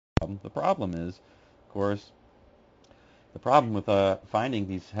problem. The problem is, of course, the problem with finding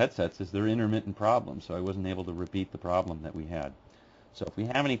these headsets is they're intermittent problems, so I wasn't able to repeat the problem that we had. So if we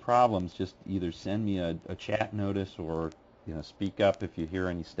have any problems, just either send me a chat notice or speak up if you hear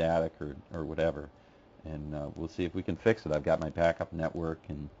any static or whatever, and we'll see if we can fix it. I've got my backup network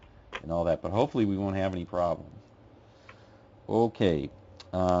and all that, but hopefully we won't have any problems. Okay,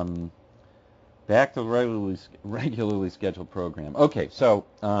 back to the regularly scheduled program. Okay, so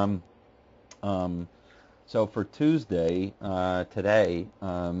so for Tuesday, today,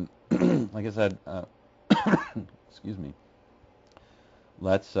 like I said, excuse me.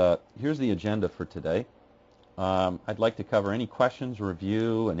 Here's the agenda for today. I'd like to cover any questions,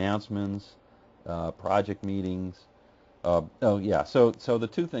 review, announcements, project meetings. Oh yeah, so the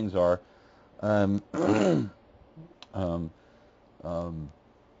two things are, I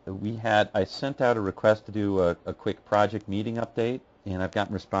sent out a request to do a quick project meeting update, and I've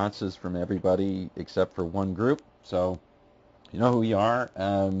gotten responses from everybody except for one group. So you know who you are.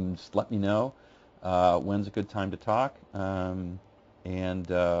 Just let me know when's a good time to talk. And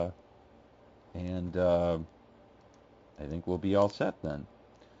I think we'll be all set then.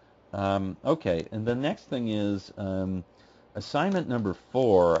 Okay, and the next thing is assignment number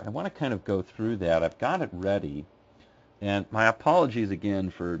 4. I want to kind of go through that. I've got it ready, and my apologies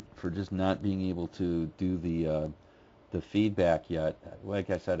again for just not being able to do the feedback yet. Like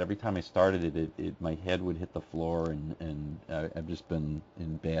I said, every time I started it my head would hit the floor, and I've just been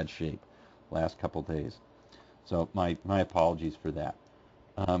in bad shape last couple days. So my apologies for that.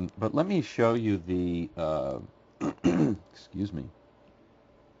 But let me show you the excuse me,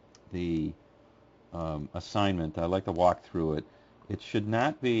 the assignment. I'd like to walk through it. It should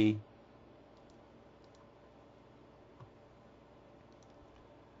not be.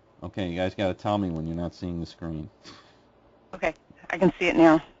 Okay, you guys got to tell me when you're not seeing the screen. Okay, I can see it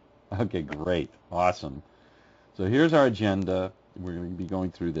now. Okay, great, awesome. So here's our agenda. We're going to be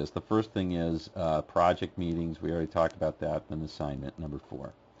going through this. The first thing is project meetings. We already talked about that. Then assignment number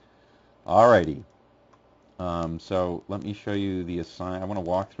 4. Alrighty. So let me show you the assignment. I want to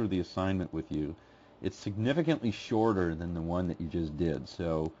walk through the assignment with you. It's significantly shorter than the one that you just did.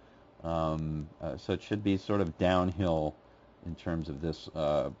 So so it should be sort of downhill in terms of this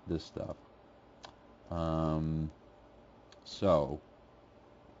this stuff.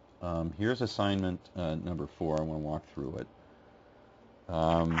 Here's assignment number 4. I want to walk through it.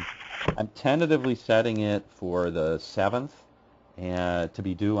 I'm tentatively setting it for the 7th and to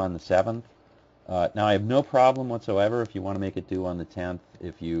be due on the 7th. Now I have no problem whatsoever if you want to make it due on the 10th,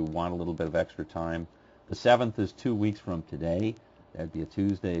 if you want a little bit of extra time. The 7th is 2 weeks from today. That'd be a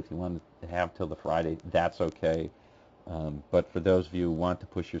Tuesday. If you want to have till the Friday, that's okay. But for those of you who want to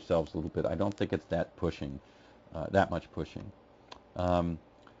push yourselves a little bit, I don't think it's that much pushing. There's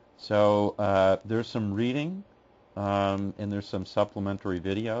some reading. And there's some supplementary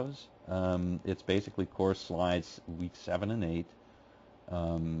videos. It's basically course slides week 7 and 8.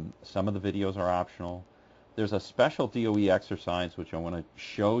 Some of the videos are optional. There's a special DOE exercise which I want to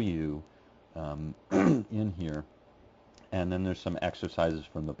show you in here. And then there's some exercises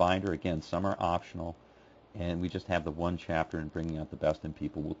from the binder. Again, some are optional. And we just have the one chapter in Bringing Out the Best in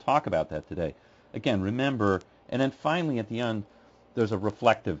People. We'll talk about that today. Again, remember, and then finally at the end, there's a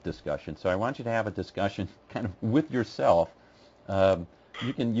reflective discussion. So I want you to have a discussion kind of with yourself. You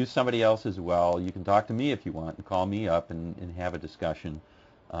can use somebody else as well. You can talk to me if you want and call me up and have a discussion.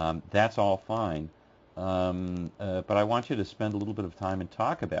 That's all fine. But I want you to spend a little bit of time and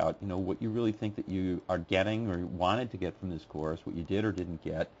talk about, what you really think that you are getting or wanted to get from this course, what you did or didn't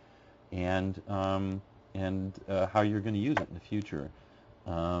get, and how you're going to use it in the future.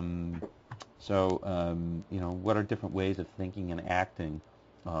 What are different ways of thinking and acting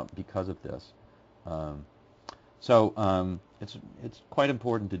because of this? It's quite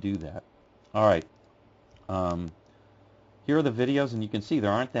important to do that. All right. Here are the videos, and you can see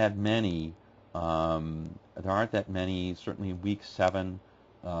there aren't that many. Certainly in week 7.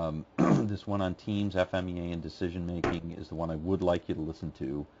 This one on teams, FMEA, and decision making is the one I would like you to listen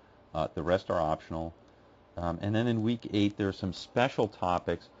to. The rest are optional. And then in week 8, there are some special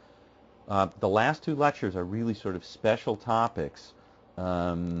topics. The last 2 lectures are really sort of special topics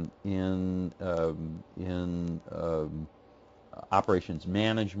in operations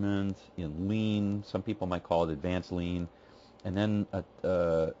management, in lean. Some people might call it advanced lean, and then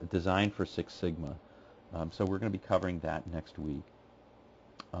design for Six Sigma. So we're going to be covering that next week,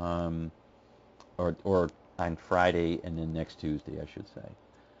 or on Friday, and then next Tuesday, I should say.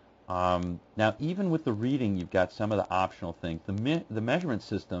 Now, even with the reading, you've got some of the optional things. The measurement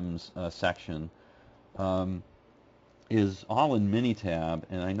systems section is all in Minitab,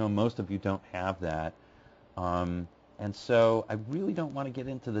 and I know most of you don't have that. And so I really don't want to get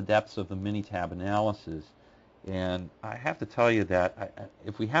into the depths of the Minitab analysis. And I have to tell you that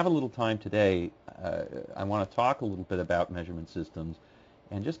if we have a little time today, I want to talk a little bit about measurement systems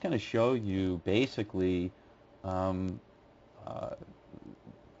and just kind of show you basically the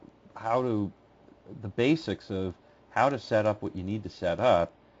basics of how to set up what you need to set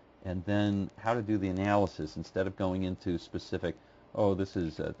up, and then how to do the analysis instead of going into specific, oh, this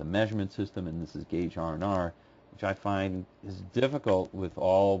is the measurement system and this is gauge R&R, which I find is difficult with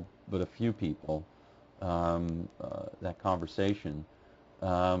all but a few people, that conversation.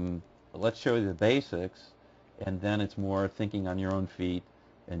 Let's show you the basics, and then it's more thinking on your own feet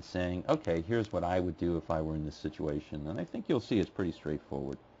and saying, okay, here's what I would do if I were in this situation. And I think you'll see it's pretty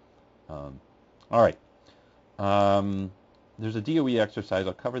straightforward. All right. There's a DOE exercise.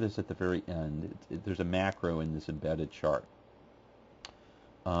 I'll cover this at the very end. There's a macro in this embedded chart.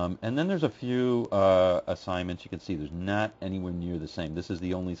 And then there's a few assignments. You can see there's not anywhere near the same. This is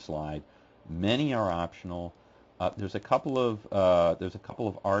the only slide. Many are optional. There's a couple of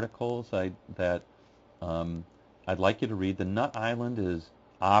articles that I'd like you to read. The Nut Island is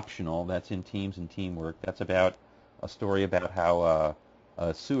optional. That's in Teams and Teamwork. That's about a story about how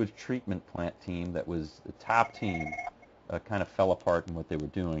a sewage treatment plant team that was the top team kind of fell apart in what they were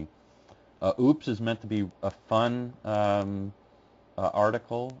doing. Oops is meant to be a fun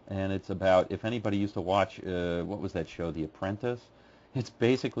article, and it's about, if anybody used to watch, what was that show, The Apprentice? It's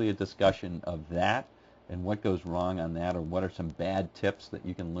basically a discussion of that and what goes wrong on that, or what are some bad tips that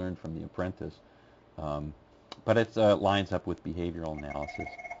you can learn from The Apprentice. But it lines up with behavioral analysis.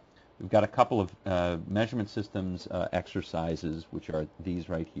 We've got a couple of measurement systems exercises, which are these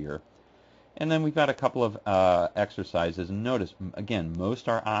right here. And then we've got a couple of exercises. And notice, again, most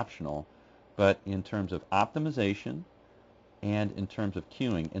are optional, but in terms of optimization and in terms of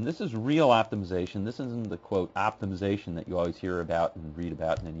queuing. And this is real optimization. This isn't the, quote, optimization that you always hear about and read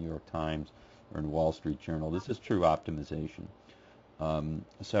about in the New York Times or in the Wall Street Journal. This is true optimization.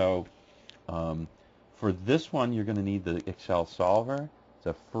 For this one, you're going to need the Excel solver. It's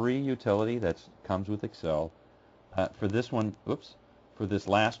a free utility that comes with Excel. For this one, for this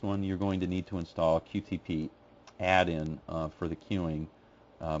last one, you're going to need to install a QTP add-in for the queuing,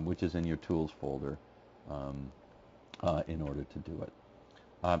 which is in your tools folder in order to do it.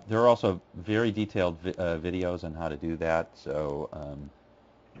 There are also very detailed videos on how to do that. So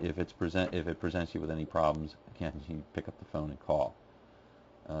if it presents you with any problems, again, you pick up the phone and call.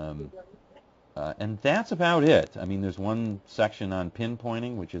 And that's about it. I mean, there's one section on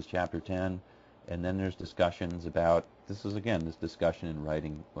pinpointing, which is Chapter 10, and then there's discussions about, this discussion in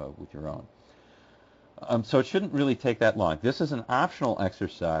writing with your own. So it shouldn't really take that long. This is an optional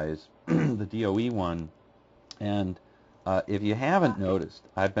exercise, the DOE one, and if you haven't noticed,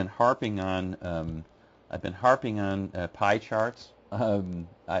 I've been harping on pie charts.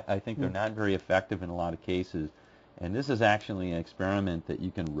 I think they're not very effective in a lot of cases, and this is actually an experiment that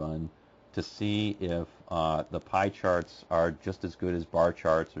you can run to see if the pie charts are just as good as bar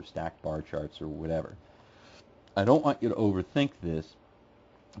charts or stacked bar charts or whatever. I don't want you to overthink this,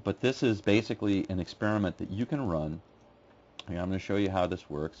 but this is basically an experiment that you can run. And I'm going to show you how this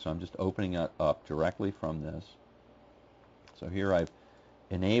works. So I'm just opening it up directly from this. So here I've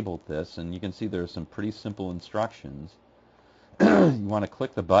enabled this, and you can see there are some pretty simple instructions. You want to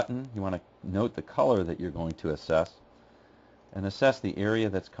click the button. You want to note the color that you're going to assess, and assess the area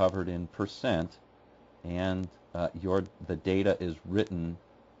that's covered in percent, and the data is written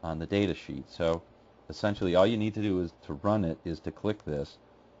on the data sheet. So essentially all you need to do is to run it is to click this,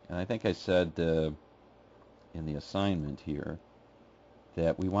 and I think I said in the assignment here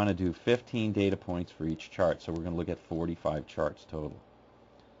that we want to do 15 data points for each chart, so we're going to look at 45 charts total.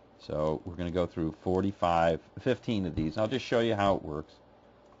 So we're going to go through 15 of these. I'll just show you how it works.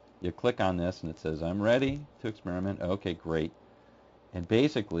 You click on this and it says, I'm ready to experiment. Okay, great. And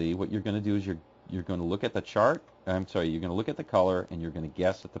basically what you're going to do is you're going to look at the chart. You're going to look at the color and you're going to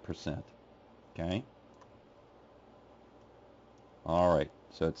guess at the percent. Okay? All right.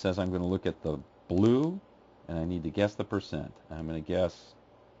 So it says I'm going to look at the blue and I need to guess the percent. I'm going to guess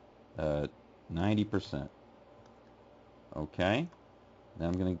 90%. Okay? Now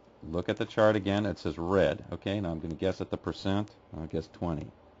I'm going to look at the chart again. It says red. Okay, now I'm going to guess at the percent. I'll guess 20.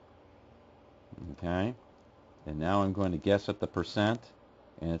 Okay? And now I'm going to guess at the percent,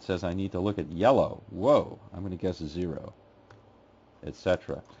 and it says I need to look at yellow. Whoa, I'm going to guess 0,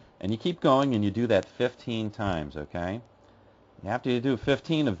 etc. And you keep going, and you do that 15 times, okay? After you do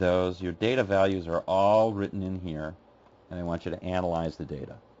 15 of those, your data values are all written in here, and I want you to analyze the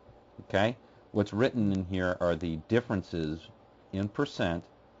data. Okay? What's written in here are the differences in percent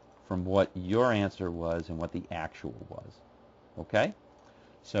from what your answer was and what the actual was. Okay?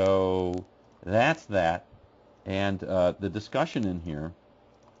 So that's that. And the discussion in here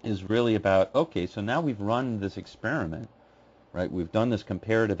is really about, okay, so now we've run this experiment, right? We've done this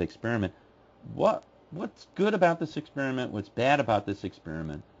comparative experiment. What's good about this experiment? What's bad about this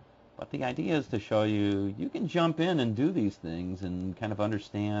experiment? But the idea is to show you can jump in and do these things and kind of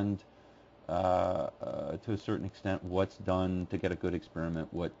understand to a certain extent what's done to get a good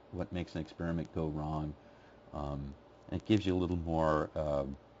experiment, what makes an experiment go wrong. And it gives you a little more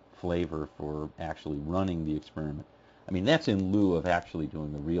flavor for actually running the experiment. I mean, that's in lieu of actually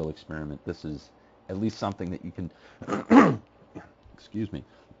doing a real experiment. This is at least something that you can, excuse me,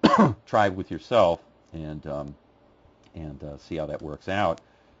 try with yourself and see how that works out.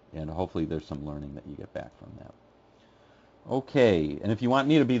 And hopefully there's some learning that you get back from that. Okay, and if you want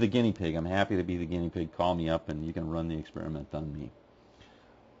me to be the guinea pig, I'm happy to be the guinea pig. Call me up and you can run the experiment on me.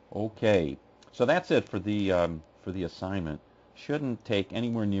 Okay, so that's it for the assignment. Shouldn't take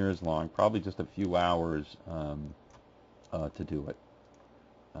anywhere near as long, probably just a few hours to do it.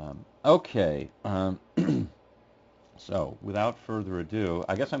 Okay, so without further ado,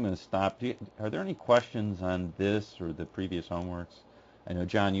 I guess I'm going to stop. Are there any questions on this or the previous homeworks? I know,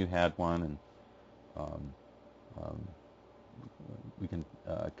 John, you had one, and we can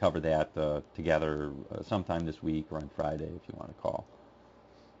cover that together sometime this week or on Friday if you want to call.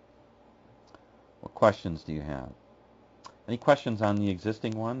 What questions do you have? Any questions on the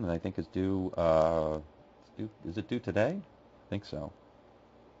existing one that I think is due? Is it due today? I think so.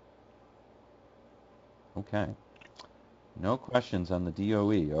 Okay. No questions on the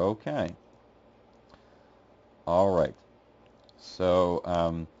DOE. Okay. All right. So,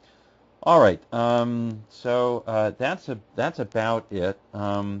 all right. So that's about it.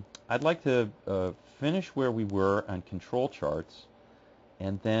 I'd like to finish where we were on control charts,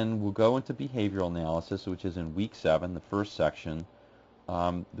 and then we'll go into behavioral analysis, which is in week 7, the first section.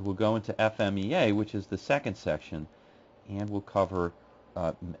 We'll go into FMEA, which is the second section, and we'll cover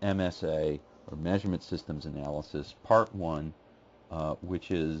MSA, or Measurement Systems Analysis, Part 1,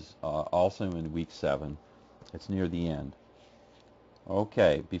 which is also in week 7. It's near the end.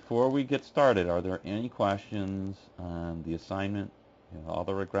 Okay, before we get started, are there any questions on the assignment, all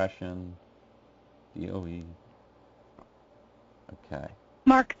the regression, DOE? Okay.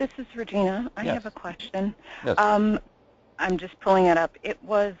 Mark, this is Regina. I Yes. have a question. Yes. I'm just pulling it up. It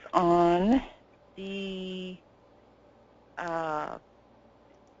was on the,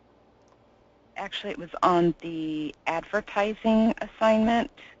 actually it was on the advertising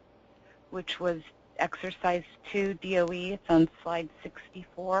assignment, which was exercise 2 DOE. It's on slide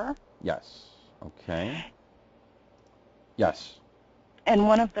 64. Yes. Okay. Yes. And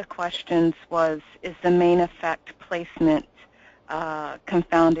one of the questions was, is the main effect placement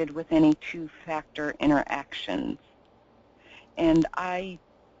confounded with any two-factor interactions? And I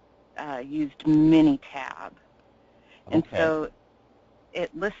used Minitab. And Okay. so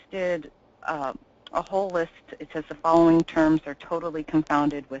it listed a whole list. It says the following terms are totally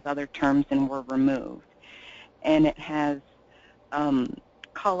confounded with other terms and were removed. And it has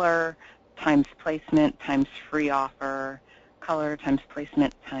color times placement times free offer, color times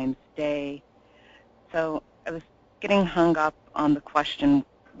placement times day. So I was getting hung up on the question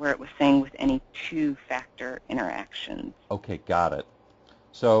where it was saying with any two-factor interactions. Okay, got it.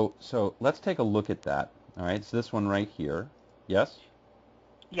 So let's take a look at that. All right, so this one right here. Yes?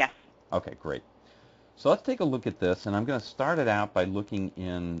 Yes. Okay, great. So let's take a look at this, and I'm going to start it out by looking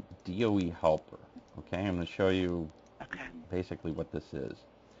in DOE Helper. Okay, I'm going to show you basically what this is.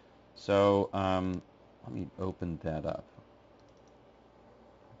 So let me open that up.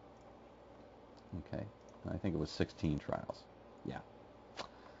 Okay, I think it was 16 trials. Yeah.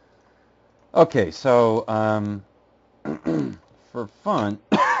 Okay, so for fun,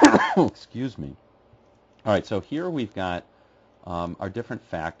 excuse me. All right, so here we've got our different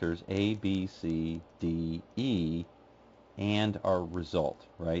factors, A, B, C, D, E, and our result,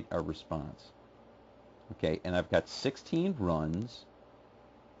 right, our response. Okay, and I've got 16 runs,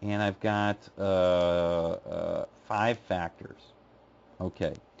 and I've got 5 factors.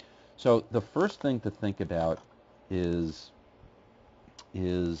 Okay, so the first thing to think about is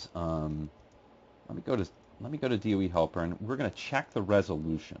let me go to DOE Helper, and we're going to check the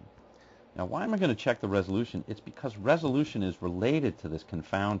resolution. Now, why am I going to check the resolution? It's because resolution is related to this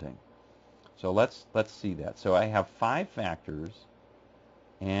confounding. So let's see that. So I have 5 factors,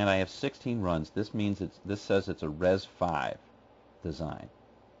 and I have 16 runs. This means this says it's a Res 5 design.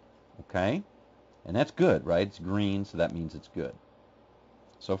 Okay, and that's good, right? It's green, so that means it's good.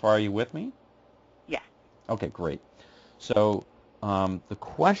 So far, are you with me? Okay, great. So the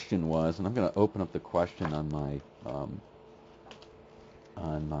question was, and I'm going to open up the question on my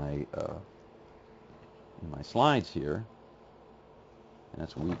in my slides here, and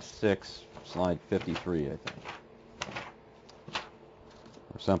that's week 6, slide 53, I think,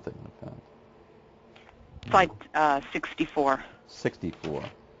 or something like that. Slide 64. 64.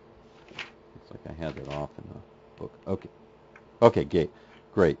 Looks like I had that off in the book. Okay. Okay,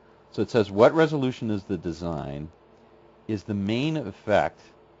 great. So it says, what resolution is the design? Is the main effect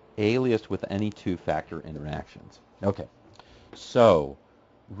aliased with any two-factor interactions? Okay. So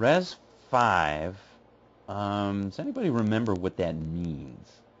Res 5, does anybody remember what that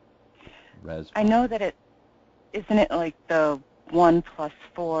means? Res 5. I know that isn't it like the 1 plus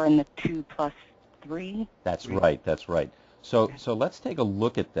 4 and the 2 plus 3? That's right, that's right. So let's take a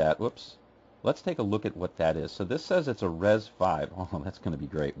look at that. Whoops. Let's take a look at what that is. So this says it's a Res 5. Oh, that's going to be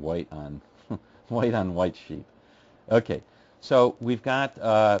great. White on white sheet. Okay. So we've got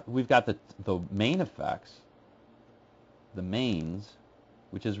the main effects, the mains,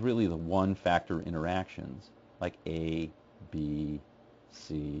 which is really the one-factor interactions, like A, B,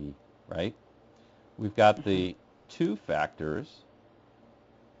 C, right? We've got the two factors,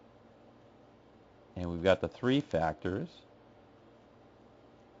 and we've got the three factors.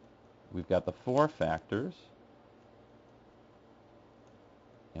 We've got the four factors,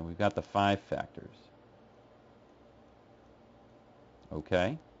 and we've got the five factors.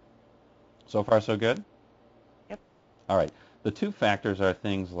 Okay? So far, so good? Yep. All right. The two factors are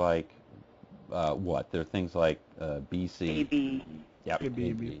things like what? They're things like BC. AB. Yep.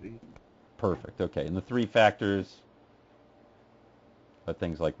 EBB. Perfect. Okay. And the three factors are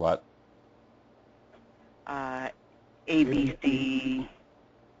things like what? ABC.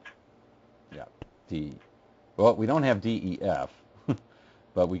 Yeah. D. Well, we don't have D, E, F,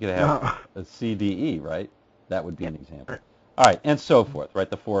 but we could have a C, D, E, right? That would be an example. All right, and so forth, right?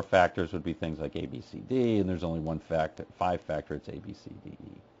 The four factors would be things like A, B, C, D, and there's only one factor, five factor, it's A, B, C, D,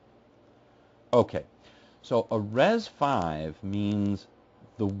 E. Okay, so a Res 5 means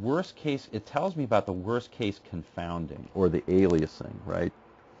the worst case, it tells me about the worst case confounding, or the aliasing, right?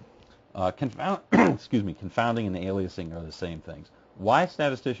 Confounding and aliasing are the same things. Why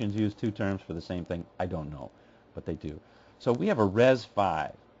statisticians use two terms for the same thing, I don't know, but they do. So we have a Res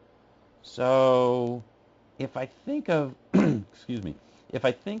 5. So if I think of, if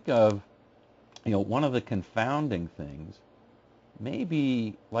I think of, one of the confounding things,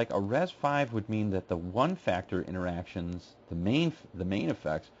 maybe like a Res 5 would mean that the one-factor interactions, the main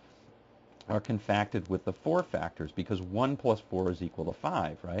effects, are confacted with the four factors because 1 plus 4 is equal to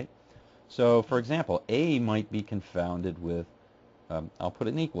 5, right? So, for example, A might be confounded with, I'll put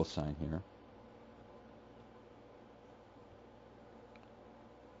an equal sign here.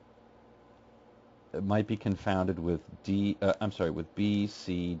 It might be confounded with with B,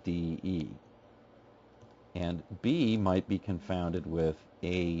 C, D, E. And B might be confounded with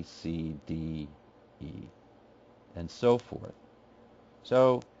A, C, D, E, and so forth.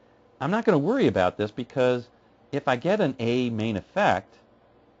 So I'm not going to worry about this because if I get an A main effect,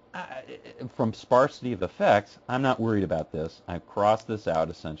 from sparsity of effects, I'm not worried about this. I cross this out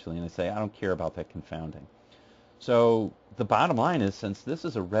essentially and I say I don't care about that confounding. So the bottom line is, since this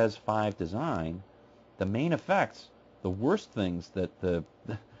is a Res 5 design, the main effects, the worst things that the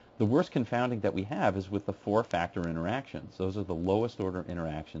worst confounding that we have is with the four-factor interactions. Those are the lowest order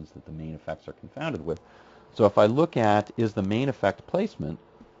interactions that the main effects are confounded with. So if I look at, is the main effect placement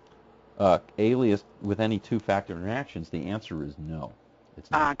alias with any two-factor interactions, the answer is no. It's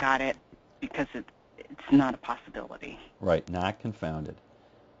not. Got it. Because it's not a possibility. Right, not confounded.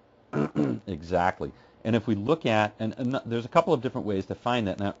 Exactly. And if we look at, and there's a couple of different ways to find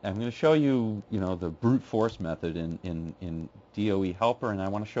that. Now, I'm going to show you, the brute force method in DOE Helper, and I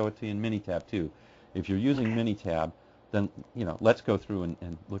want to show it to you in Minitab too. If you're using Minitab, then, let's go through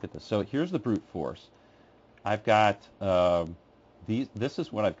and look at this. So here's the brute force. I've got this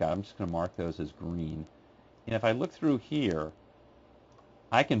is what I've got. I'm just going to mark those as green. And if I look through here,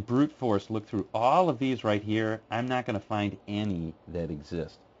 I can brute force look through all of these right here. I'm not going to find any that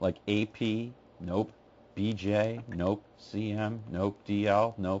exist. Like AP, nope. BJ, nope. CM, nope.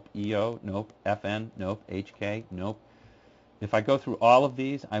 DL, nope. EO, nope. FN, nope. HK, nope. If I go through all of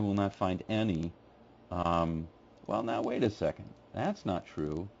these, I will not find any. Well, now wait a second. That's not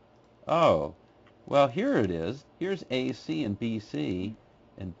true. Oh, well, here it is. Here's AC and BC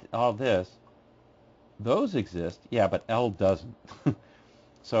and all this. Those exist, yeah, but L doesn't.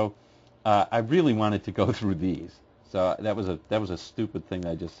 So I really wanted to go through these. So that was a stupid thing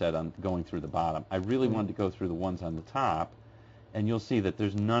that I just said on going through the bottom. I really wanted to go through the ones on the top, and you'll see that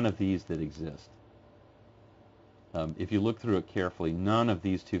there's none of these that exist. If you look through it carefully, none of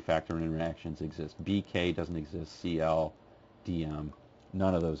these two-factor interactions exist. BK doesn't exist, CL, DM,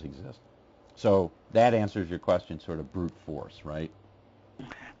 none of those exist. So that answers your question, sort of brute force, right?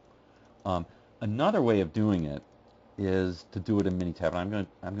 Another way of doing it is to do it in Minitab, and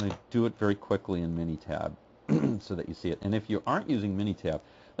I'm going to do it very quickly in Minitab so that you see it. And if you aren't using Minitab,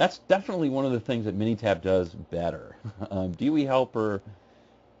 that's definitely one of the things that Minitab does better. DOE Helper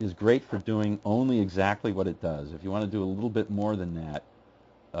is great for doing only exactly what it does. If you want to do a little bit more than that,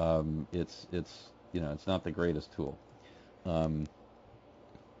 it's not the greatest tool.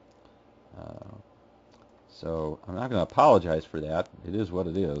 So I'm not going to apologize for that. It is what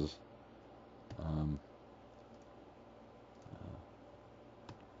it is.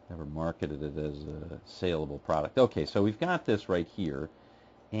 Never marketed it as a saleable product. Okay, so we've got this right here,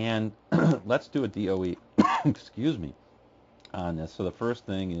 and let's do a DOE, excuse me, on this. So the first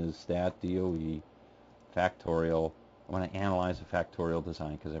thing is stat DOE factorial. I want to analyze a factorial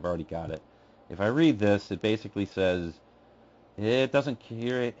design because I've already got it. If I read this, it basically says it doesn't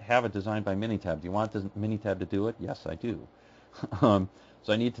have a design by Minitab. Do you want Minitab to do it? Yes, I do. So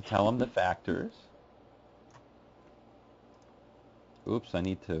I need to tell them the factors. Oops, I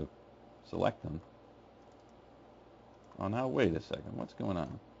need to select them. Oh, now wait a second. What's going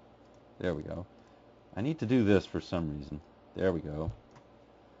on? There we go. I need to do this for some reason. There we go.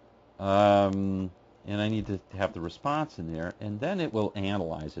 And I need to have the response in there, and then it will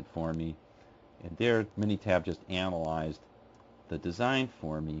analyze it for me. And there, Minitab just analyzed the design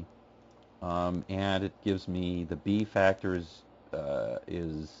for me, and it gives me the B factors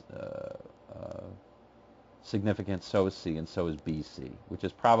is significant, so is C, and so is BC, which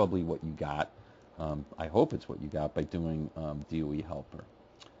is probably what you got. I hope it's what you got by doing DOE Helper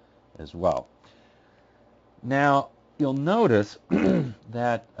as well. Now, you'll notice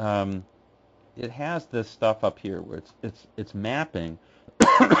that it has this stuff up here where it's mapping,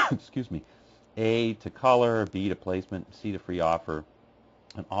 excuse me, A to color, B to placement, C to free offer,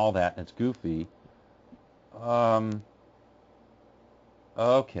 and all that, and it's goofy.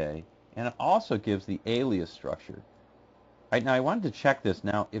 Okay, and it also gives the alias structure. Right, now I wanted to check this.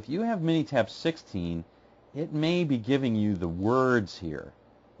 Now, if you have Minitab 16, it may be giving you the words here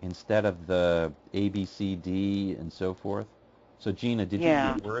instead of the A, B, C, D, and so forth. So, Gina, did you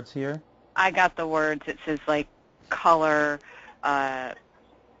get words here? I got the words. It says, like, color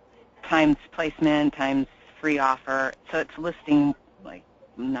times placement times free offer. So it's listing, like,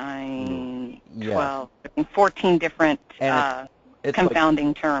 9, 12, 14 different it's confounding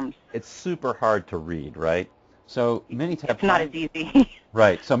like, terms. It's super hard to read, right? So Minitab... It's not as easy.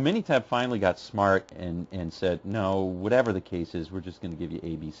 Right. So Minitab finally got smart and said, no, whatever the case is, we're just going to give you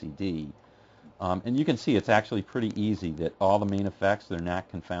A, B, C, D. And you can see it's actually pretty easy that all the main effects, they're not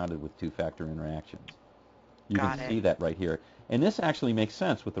confounded with two-factor interactions. You can see that right here. And this actually makes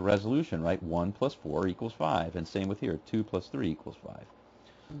sense with the resolution, right? 1 plus 4 equals 5. And same with here, 2 plus 3 equals 5.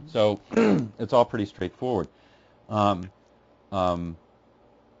 Mm-hmm. So it's all pretty straightforward.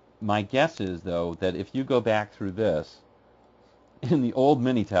 My guess is, though, that if you go back through this, in the old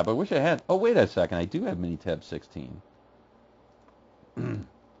Minitab, I wish I had, oh, wait a second, I do have Minitab 16.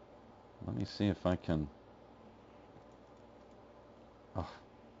 Let me see if I can, oh,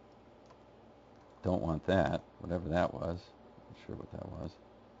 don't want that, whatever that was. Not sure what that was.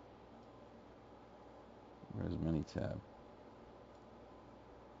 Where's Minitab?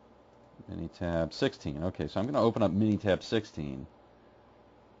 Minitab 16. Okay, so I'm going to open up Minitab 16,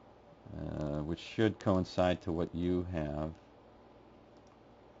 which should coincide to what you have.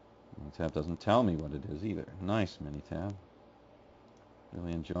 Minitab doesn't tell me what it is either. Nice, Minitab.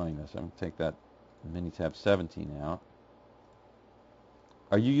 Really enjoying this. I'm going to take that Minitab 17 out.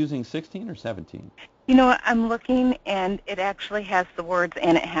 Are you using 16 or 17? You know what, I'm looking, and it actually has the words,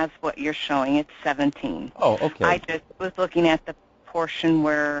 and it has what you're showing. It's 17. Oh, okay. I just was looking at the portion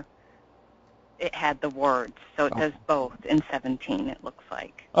where it had the words, so it does both in 17, it looks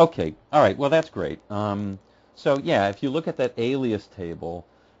like. Okay, all right, well, that's great. So, yeah, if you look at that alias table,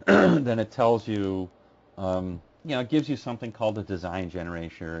 then it tells you, it gives you something called a design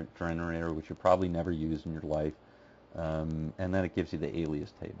generator, which you probably never use in your life, and then it gives you the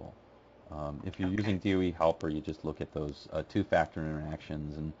alias table. If you're using DOE Helper, you just look at those two-factor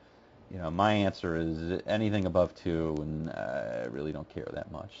interactions, and my answer is anything above 2, and I really don't care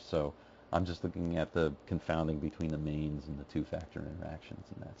that much. So I'm just looking at the confounding between the mains and the two-factor interactions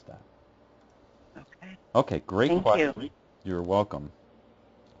and that stuff. Okay. Okay, great question. Thank you. You're welcome.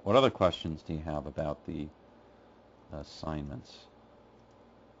 What other questions do you have about the assignments?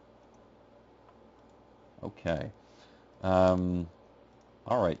 Okay. All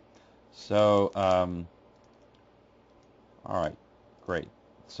right. So All right, great.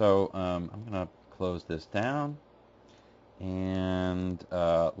 So I'm going to close this down and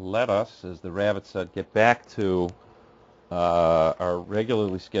let us, as the rabbit said, get back to our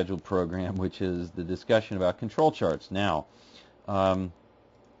regularly scheduled program, which is the discussion about control charts. Now,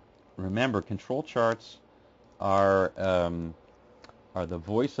 remember, control charts are the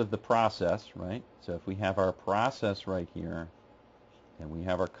voice of the process, right? So if we have our process right here, and we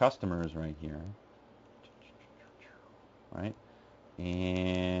have our customers right here, right?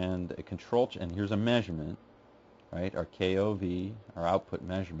 And a and here's a measurement, right? Our KOV, our output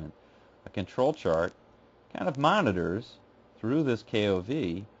measurement. A control chart kind of monitors through this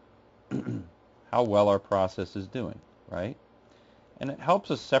KOV how well our process is doing, right? And it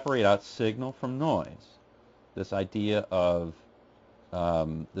helps us separate out signal from noise. This idea of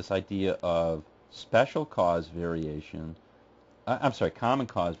special cause variation. I'm sorry, common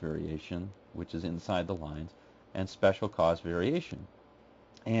cause variation, which is inside the lines, and special cause variation.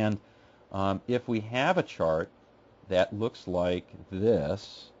 And if we have a chart that looks like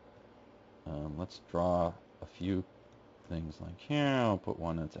this, let's draw a few things like here. I'll put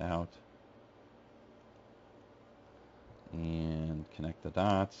one that's out and connect the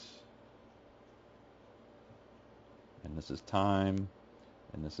dots. And this is time,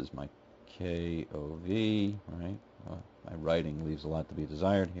 and this is my KOV, right? My writing leaves a lot to be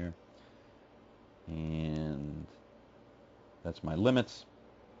desired here. And that's my limits.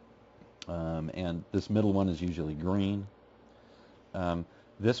 And this middle one is usually green.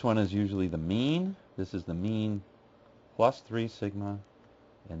 This one is usually the mean. This is the mean plus 3 sigma,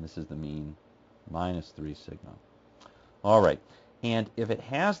 and this is the mean minus 3 sigma. All right, and if it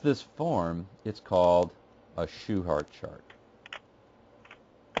has this form, it's called a Shewhart chart.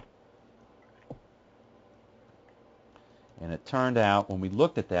 And it turned out, when we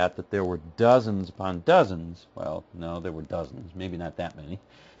looked at that there were dozens upon dozens. Well, no, there were dozens, maybe not that many.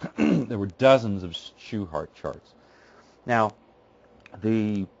 There were dozens of Shewhart charts. Now,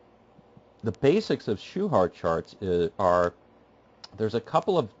 the basics of Shewhart charts are there's a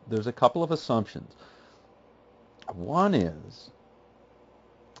couple of assumptions. One is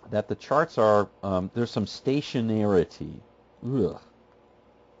that the charts are there's some stationarity. Ugh.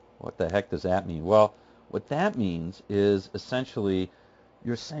 What the heck does that mean? Well, what that means is essentially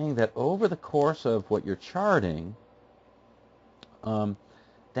you're saying that over the course of what you're charting,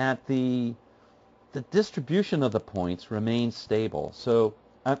 that the distribution of the points remains stable. So,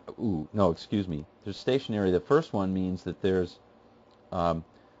 no, excuse me. There's stationary. The first one means that there's not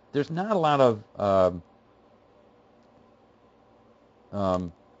a lot of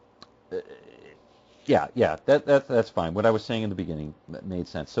that's fine. What I was saying in the beginning made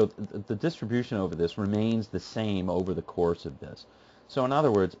sense. So the distribution over this remains the same over the course of this. So in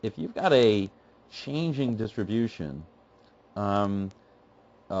other words, if you've got a changing distribution, the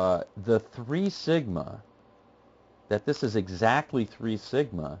 3 sigma, that this is exactly 3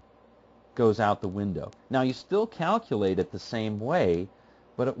 sigma, goes out the window. Now you still calculate it the same way,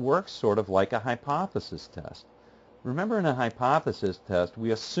 but it works sort of like a hypothesis test. Remember, in a hypothesis test,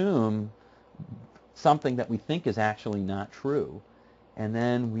 we assume something that we think is actually not true. And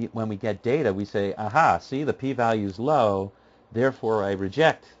then when we get data, we say, aha, see, the p-value is low, therefore I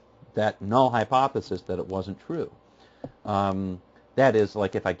reject that null hypothesis that it wasn't true. That is,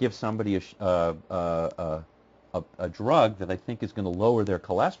 like if I give somebody a drug that I think is going to lower their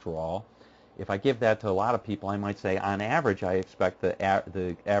cholesterol, if I give that to a lot of people, I might say, on average, I expect the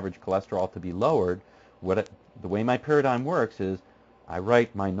average cholesterol to be lowered. The way my paradigm works is I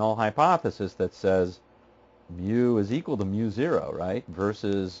write my null hypothesis that says mu is equal to mu 0, right,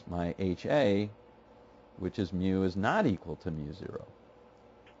 versus my HA, which is mu is not equal to mu 0,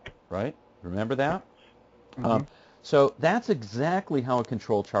 right? Remember that? Mm-hmm. So that's exactly how a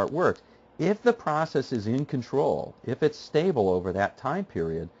control chart works. If the process is in control, if it's stable over that time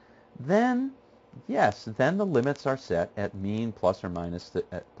period, then yes, then the limits are set at mean plus or minus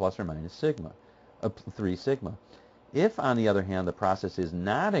sigma, 3 sigma. If, on the other hand, the process is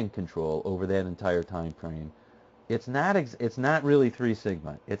not in control over that entire time frame, it's not really 3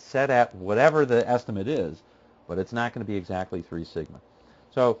 sigma. It's set at whatever the estimate is, but it's not going to be exactly 3 sigma.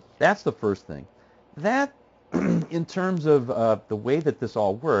 So that's the first thing. That, in terms of the way that this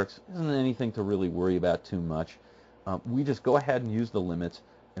all works, isn't anything to really worry about too much. We just go ahead and use the limits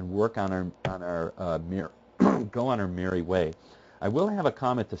and work on our go on our merry way. I will have a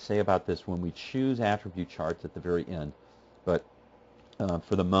comment to say about this when we choose attribute charts at the very end, but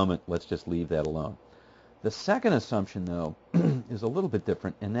for the moment, let's just leave that alone. The second assumption, though, is a little bit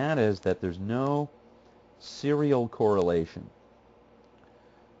different, and that is that there's no serial correlation.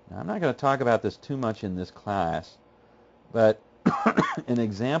 Now, I'm not going to talk about this too much in this class, But an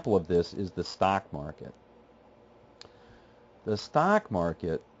example of this is the stock market. The stock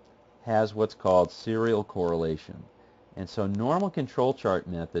market has what's called serial correlation. And so normal control chart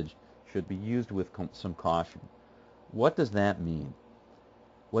methods should be used with some caution. What does that mean?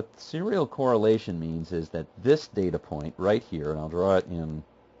 What serial correlation means is that this data point right here, and I'll draw it in,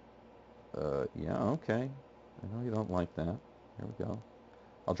 yeah, okay. I know you don't like that. Here we go.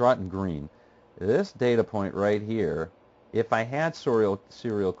 I'll draw it in green. This data point right here, if I had serial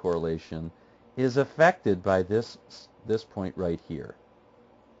correlation, is affected by this point right here.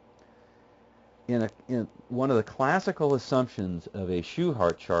 In one of the classical assumptions of a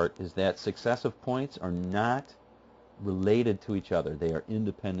Shewhart chart is that successive points are not related to each other. They are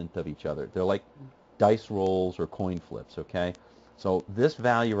independent of each other. They're like dice rolls or coin flips, okay? So this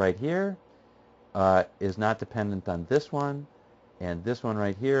value right here is not dependent on this one, and this one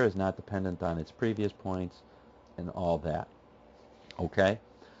right here is not dependent on its previous points, and all that, okay?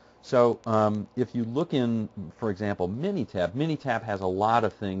 So if you look in, for example, Minitab has a lot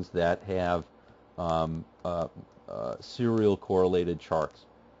of things that have serial correlated charts.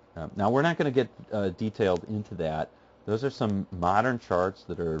 Now we're not going to get detailed into that. Those are some modern charts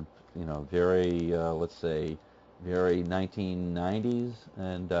that are, very, let's say, very 1990s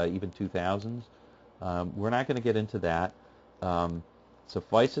and even 2000s. We're not going to get into that.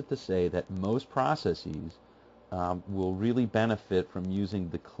 Suffice it to say that most processes will really benefit from using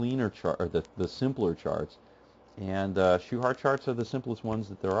the cleaner chart or the simpler charts, and Shewhart charts are the simplest ones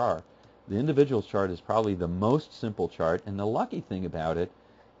that there are. The individual chart is probably the most simple chart, and the lucky thing about it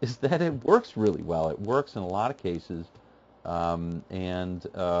is that it works really well. It works in a lot of cases, and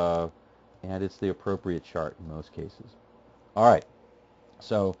it's the appropriate chart in most cases. All right.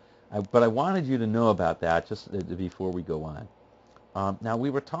 So, but I wanted you to know about that just before we go on. Now,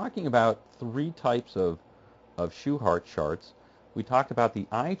 we were talking about three types of Shewhart charts. We talked about the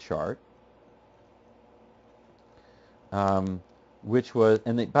eye chart, which was,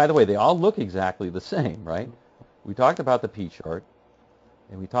 and by the way, they all look exactly the same, right? We talked about the P chart,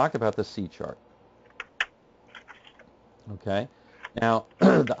 and we talked about the C chart. Okay? Now,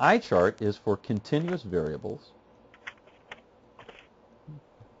 the eye chart is for continuous variables.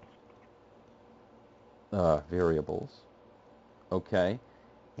 Okay?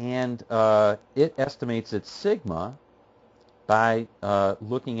 And it estimates its sigma by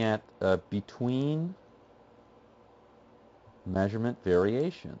looking at between measurement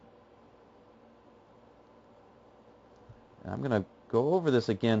variation. And I'm going to go over this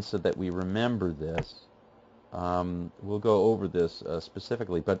again so that we remember this. We'll go over this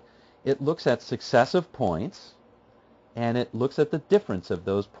specifically, but it looks at successive points, and it looks at the difference of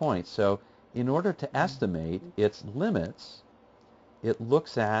those points. So in order to estimate its limits, it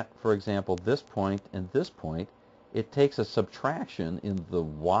looks at, for example, this point and this point. It takes a subtraction in the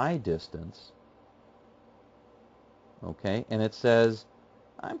y distance, okay, and it says,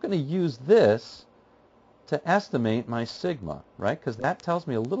 I'm going to use this to estimate my sigma, right, because that tells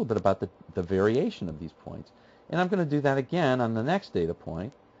me a little bit about the variation of these points. And I'm going to do that again on the next data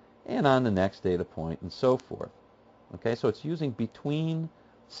point and on the next data point and so forth. Okay, so it's using between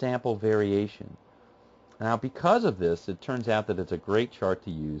sample variation. Now, because of this, it turns out that it's a great chart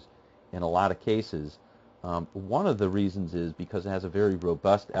to use in a lot of cases. One of the reasons is because it has a very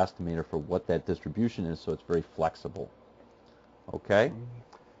robust estimator for what that distribution is, so it's very flexible. Okay?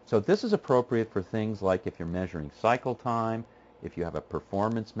 So this is appropriate for things like if you're measuring cycle time, if you have a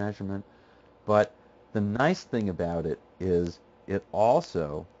performance measurement. But the nice thing about it is it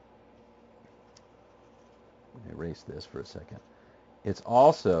also, let me erase this for a second. It's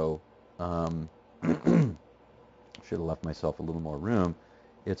also, should have left myself a little more room.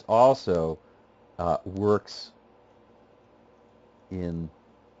 It's also works in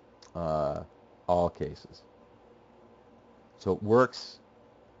all cases. So it works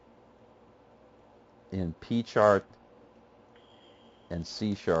in P chart and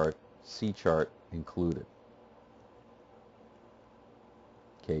C chart included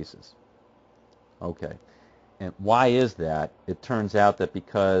cases. Okay. And why is that? It turns out that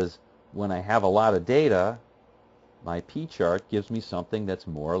because when I have a lot of data, my P chart gives me something that's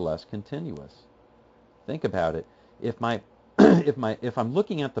more or less continuous. Think about it. If I'm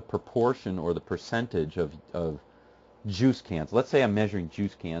looking at the proportion or the percentage of juice cans, let's say I'm measuring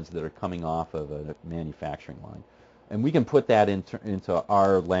juice cans that are coming off of a manufacturing line, and we can put that into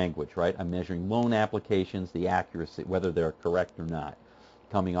our language, right? I'm measuring loan applications, the accuracy, whether they're correct or not,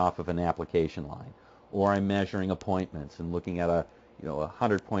 coming off of an application line, or I'm measuring appointments and looking at a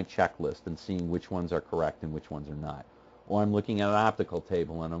 100-point checklist and seeing which ones are correct and which ones are not. or I'm looking at an optical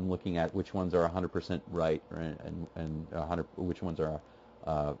table and I'm looking at which ones are 100% right and 100, which ones are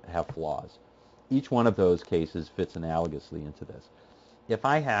have flaws. Each one of those cases fits analogously into this. If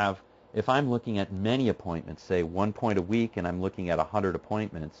I'm looking at many appointments, say 1 point a week, and I'm looking at 100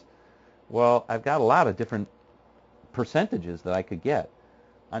 appointments, well, I've got a lot of different percentages that I could get.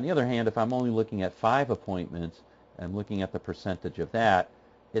 On the other hand, if I'm only looking at 5 appointments and looking at the percentage of that,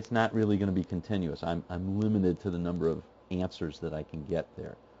 it's not really going to be continuous. I'm limited to the number of answers that I can get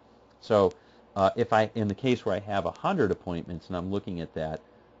there. So in the case where I have 100 appointments and I'm looking at that,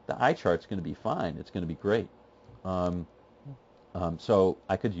 the eye chart's going to be fine. It's going to be great. So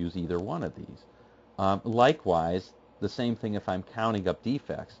I could use either one of these. Likewise, the same thing if I'm counting up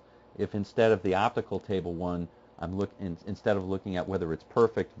defects. If instead of the optical table one, instead of looking at whether it's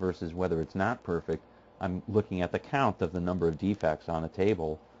perfect versus whether it's not perfect, I'm looking at the count of the number of defects on a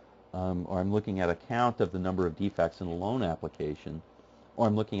table, or I'm looking at a count of the number of defects in a loan application, or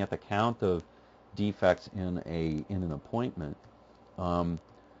I'm looking at the count of defects in an appointment.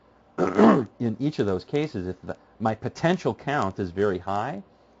 In each of those cases, if my potential count is very high,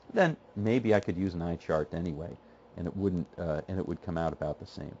 then maybe I could use an eye chart anyway, and it would come out about the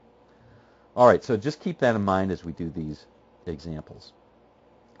same. All right, so just keep that in mind as we do these examples.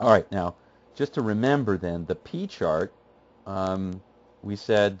 All right, now just to remember then, the P chart, we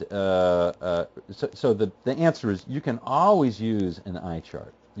said, so the answer is you can always use an eye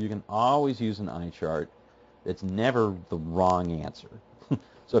chart. You can always use an eye chart. It's never the wrong answer.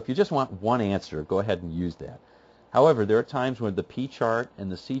 So if you just want one answer, go ahead and use that. However, there are times when the P chart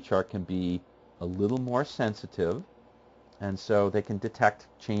and the C chart can be a little more sensitive, and so they can detect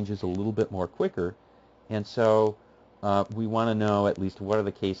changes a little bit more quicker. And so we want to know at least what are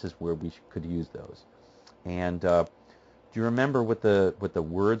the cases where we could use those. And do you remember what the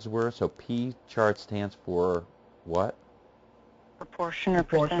words were? So P chart stands for what? Proportion or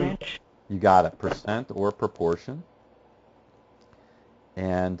percentage. You got it, percent or proportion.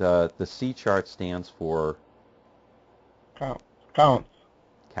 And the C chart stands for counts.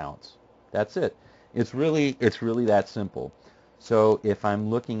 Counts. That's it. It's really that simple. So if I'm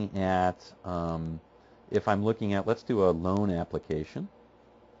looking at let's do a loan application.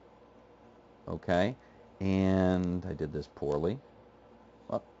 Okay, and I did this poorly.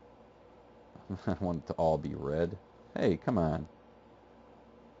 Well, I want it to all be red. Hey, come on.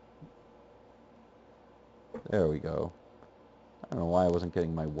 There we go. I don't know why I wasn't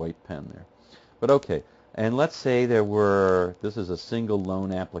getting my white pen there. But okay, and let's say this is a single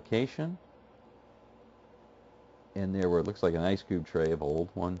loan application, and there were, it looks like an ice cube tray of old,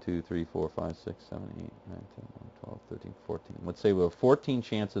 1, 2, 3, 4, 5, 6, 7, 8, 9, 10, 11, 12, 13, 14. Let's say we have 14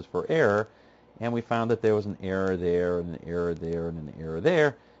 chances for error, and we found that there was an error there, and an error there, and an error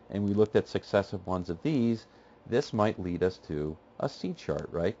there, and we looked at successive ones of these. This might lead us to a C chart,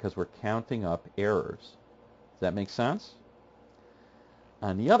 right? Because we're counting up errors. Does that make sense?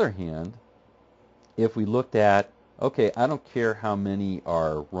 On the other hand, if we looked at, okay, I don't care how many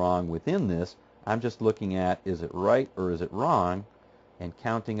are wrong within this, I'm just looking at, is it right or is it wrong, and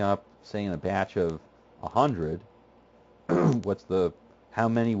counting up, say in a batch of 100, how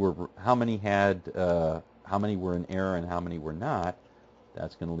many were in error and how many were not,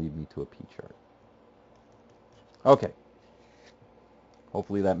 that's going to lead me to a P chart. Okay.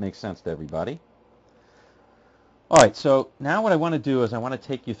 Hopefully that makes sense to everybody. All right, so now what I want to do is I want to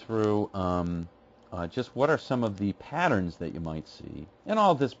take you through just what are some of the patterns that you might see. And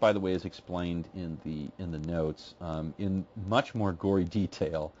all of this, by the way, is explained in the notes in much more gory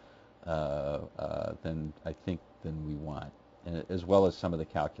detail than we want, as well as some of the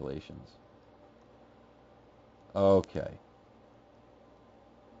calculations. Okay.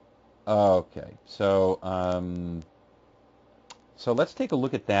 Okay, so let's take a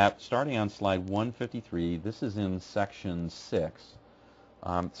look at that, starting on slide 153. This is in section 6.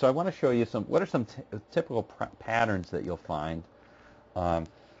 So I want to show you what are some typical patterns that you'll find to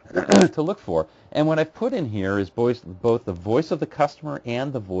look for. And what I've put in here is both the voice of the customer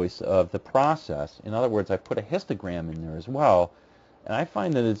and the voice of the process. In other words, I've put a histogram in there as well. And I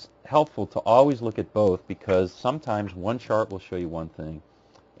find that it's helpful to always look at both, because sometimes one chart will show you one thing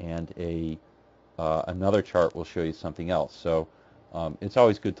and another chart will show you something else. So it's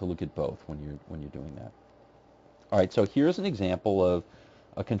always good to look at both when you're doing that. All right, so here's an example of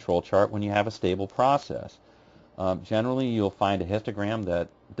a control chart when you have a stable process. Generally, you'll find a histogram that,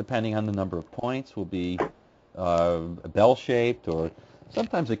 depending on the number of points, will be bell-shaped, or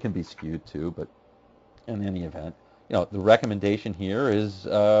sometimes it can be skewed too. But in any event, the recommendation here is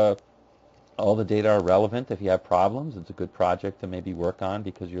all the data are relevant. If you have problems, it's a good project to maybe work on,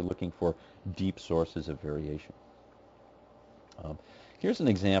 because you're looking for deep sources of variation. Um, Here's an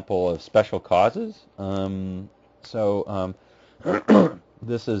example of special causes.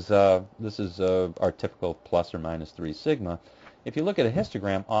 This is our typical plus or minus 3 sigma. If you look at a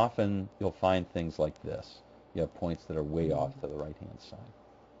histogram, often you'll find things like this. You have points that are way off to the right-hand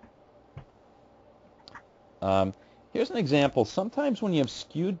side. Here's an example. Sometimes when you have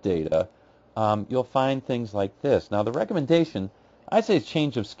skewed data, you'll find things like this. Now, the recommendation, I say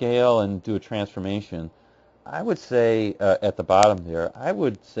change of scale and do a transformation. I would say at the bottom there, I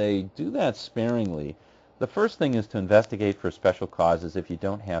would say do that sparingly. The first thing is to investigate for special causes if you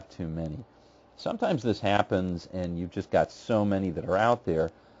don't have too many. Sometimes this happens and you've just got so many that are out there.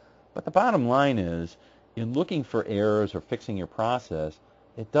 But the bottom line is, in looking for errors or fixing your process,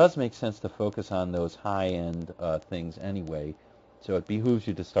 it does make sense to focus on those high-end things anyway. So it behooves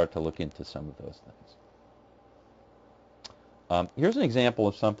you to start to look into some of those things. Here's an example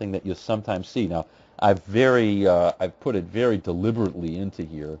of something that you'll sometimes see. Now, I've put it very deliberately into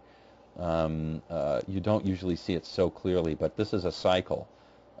here. You don't usually see it so clearly, but this is a cycle.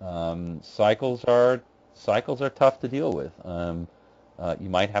 Cycles are tough to deal with. You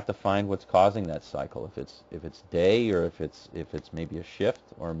might have to find what's causing that cycle. If it's day, or if it's maybe a shift,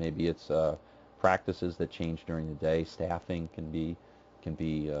 or maybe it's practices that change during the day. Staffing can be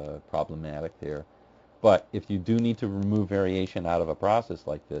problematic there. But if you do need to remove variation out of a process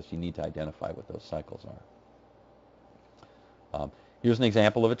like this, you need to identify what those cycles are. Here's an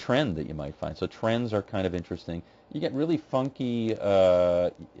example of a trend that you might find. So trends are kind of interesting. You get really funky,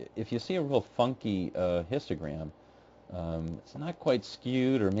 if you see a real funky histogram, it's not quite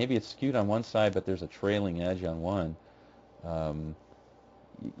skewed, or maybe it's skewed on one side, but there's a trailing edge on one.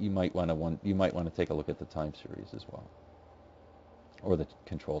 You might want to take a look at the time series as well, or the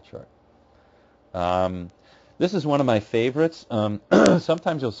control chart. This is one of my favorites.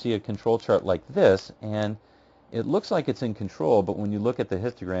 Sometimes you'll see a control chart like this, and it looks like it's in control, but when you look at the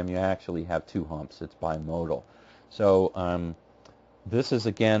histogram, you actually have two humps. It's bimodal. So this is,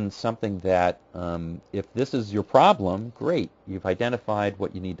 again, something that if this is your problem, great. You've identified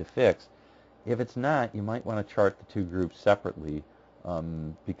what you need to fix. If it's not, you might want to chart the two groups separately,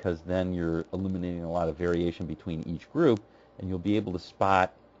 because then you're eliminating a lot of variation between each group, and you'll be able to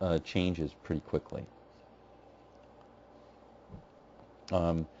spot changes pretty quickly.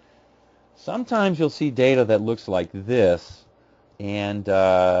 Sometimes you'll see data that looks like this, and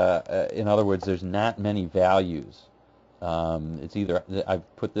in other words, there's not many values. It's either,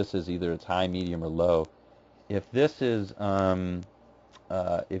 I've put this as either it's high, medium, or low. If this is,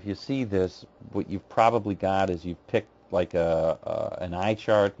 if you see this, what you've probably got is you've picked like an I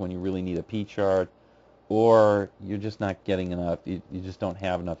chart when you really need a P chart, or you're just not getting enough, you just don't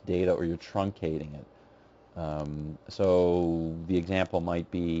have enough data, or you're truncating it. So the example might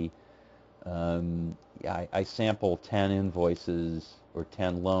be, I sample 10 invoices or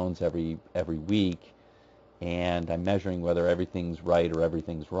 10 loans every week, and I'm measuring whether everything's right or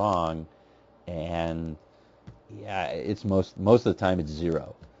everything's wrong, and yeah, it's most of the time it's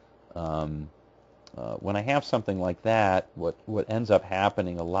zero. When I have something like that, what ends up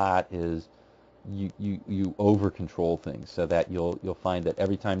happening a lot is you over control things, so that you'll find that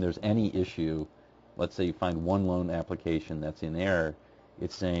every time there's any issue, let's say you find one loan application that's in error,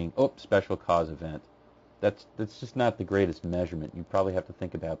 it's saying, oh, special cause event. That's just not the greatest measurement. You probably have to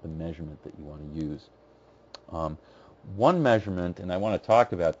think about the measurement that you want to use. One measurement, and I want to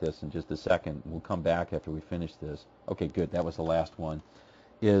talk about this in just a second, we'll come back after we finish this. Okay, good, that was the last one,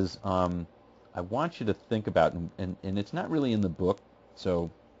 is I want you to think about, and it's not really in the book, so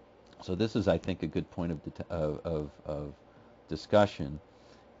this is, I think, a good point of discussion.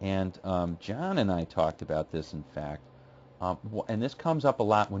 And John and I talked about this, in fact, and this comes up a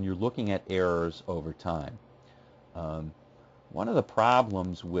lot when you're looking at errors over time. One of the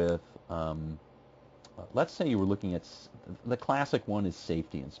problems with, let's say you were looking at, the classic one is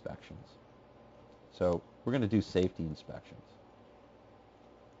safety inspections. So we're going to do safety inspections.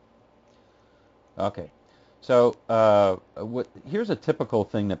 Okay. So here's a typical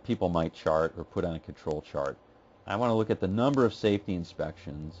thing that people might chart or put on a control chart. I want to look at the number of safety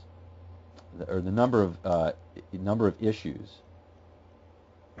inspections, or the number of issues,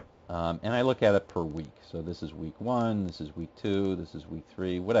 and I look at it per week. So this is week 1, this is week 2, this is week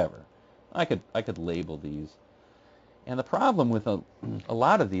 3, whatever. I could label these. And the problem with a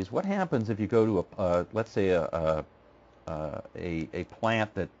lot of these, what happens if you go to let's say a plant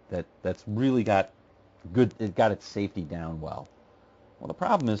that's really got its safety down well. Well, the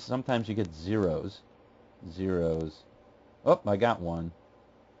problem is sometimes you get zeros. Oh, I got one.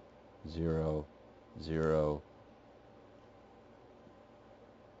 0, 0,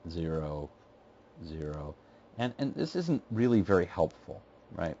 0, 0. And this isn't really very helpful,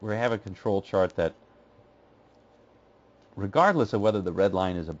 right? We have a control chart that, regardless of whether the red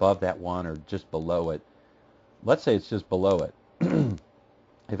line is above that 1 or just below it, let's say it's just below it.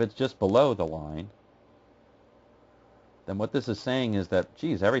 If it's just below the line, then what this is saying is that,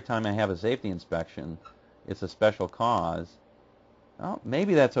 geez, every time I have a safety inspection, it's a special cause. Well,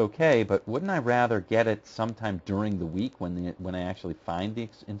 maybe that's okay, but wouldn't I rather get it sometime during the week when I actually find the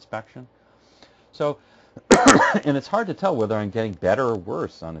inspection? So, and it's hard to tell whether I'm getting better or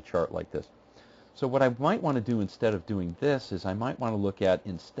worse on a chart like this. So what I might want to do instead of doing this is I might want to look at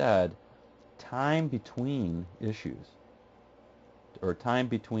instead time between issues, or time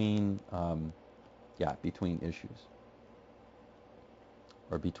between, between issues,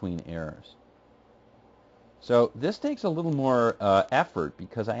 or between errors. So this takes a little more effort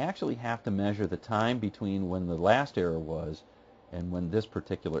because I actually have to measure the time between when the last error was and when this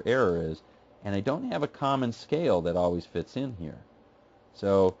particular error is, and I don't have a common scale that always fits in here.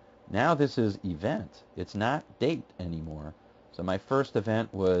 So now this is event. It's not date anymore. So my first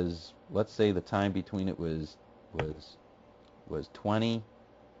event was, let's say the time between it was 20,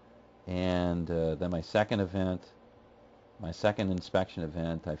 and then my second inspection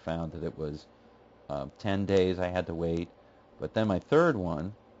event, I found that it was 10 days I had to wait. But then my third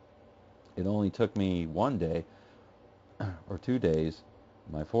one, it only took me 1 day or 2 days.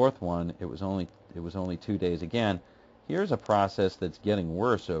 My fourth one, it was only 2 days again. Here's a process that's getting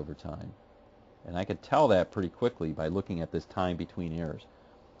worse over time. And I could tell that pretty quickly by looking at this time between errors.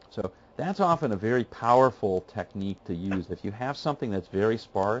 So that's often a very powerful technique to use. If you have something that's very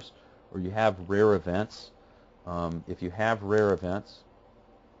sparse, or you have rare events, if you have rare events,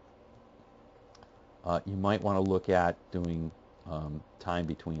 you might want to look at doing time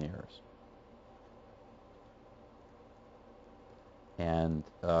between errors. And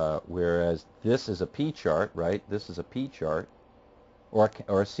whereas this is a P chart, right? This is a P chart, or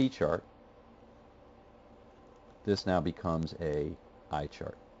a C chart. This now becomes a I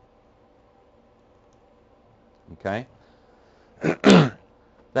chart. Okay?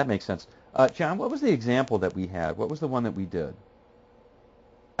 That makes sense. John, what was the example that we had? What was the one that we did?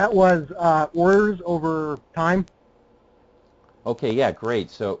 That was orders over time. Okay, yeah,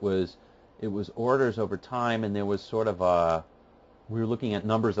 great. So it was orders over time, and there was sort of a, we were looking at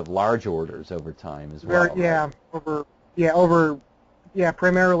numbers of large orders over time as well. Yeah, right?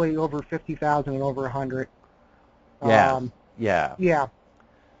 Primarily over 50,000 and over 100. Yeah.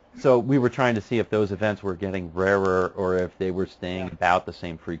 So we were trying to see if those events were getting rarer or if they were staying about the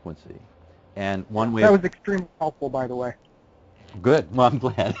same frequency. And one way that was extremely helpful, by the way. Good. Well, I'm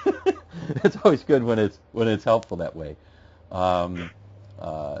glad. It's always good when it's helpful that way.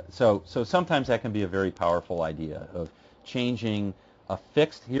 So sometimes that can be a very powerful idea of changing a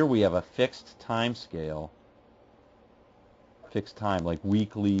fixed. Here we have a fixed time scale, fixed time like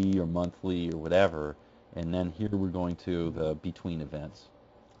weekly or monthly or whatever, and then here we're going to the between events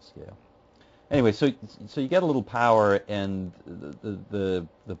scale. Anyway, so you get a little power, and the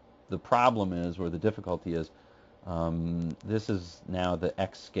problem is, or the difficulty is, this is now the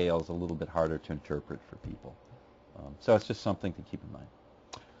X scale is a little bit harder to interpret for people. So it's just something to keep in mind.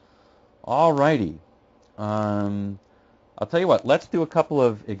 All righty. I'll tell you what, let's do a couple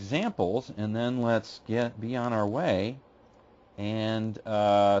of examples, and then let's be on our way. And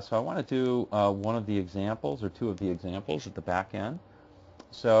so I want to do one of the examples, or two of the examples at the back end.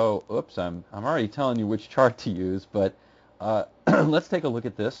 So, oops, I'm already telling you which chart to use, but let's take a look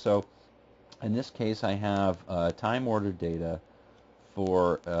at this. So in this case, I have time order data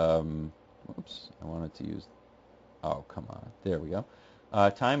for, oops, I wanted to use, oh, come on, there we go.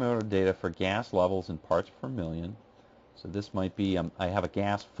 Time order data for gas levels in parts per million. So this might be, I have a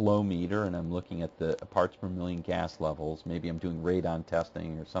gas flow meter, and I'm looking at the parts per million gas levels. Maybe I'm doing radon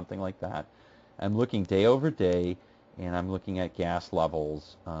testing or something like that. I'm looking day over day, and I'm looking at gas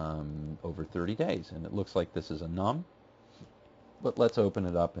levels over 30 days. And it looks like this is a num, but let's open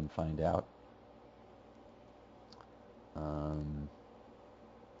it up and find out.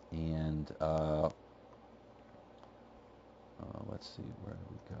 Let's see, where do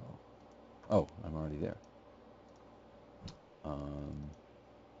we go? Oh, I'm already there.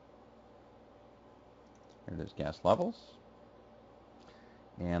 Here it is, gas levels.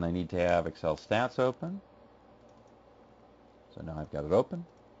 And I need to have Excel stats open. So now I've got it open.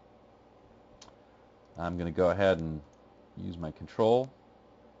 I'm going to go ahead and use my control.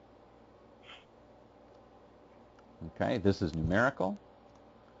 Okay, this is numerical.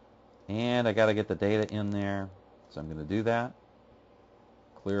 And I got to get the data in there. So I'm going to do that.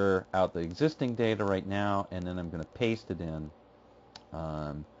 Clear out the existing data right now, and then I'm going to paste it in.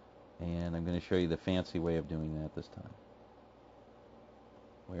 And I'm going to show you the fancy way of doing that this time.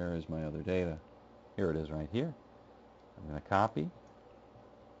 Where is my other data? Here it is right here. I'm going to copy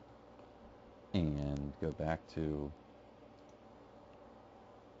and go back to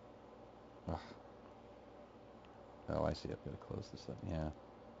oh, I see. I've got to close this up. Yeah.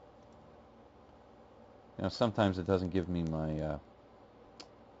 You know, sometimes it doesn't give me my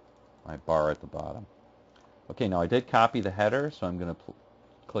my bar at the bottom. Okay, now I did copy the header, so I'm going to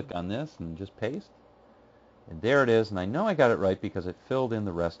click on this and just paste. And there it is, and I know I got it right because it filled in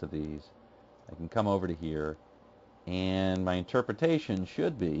the rest of these. I can come over to here, and my interpretation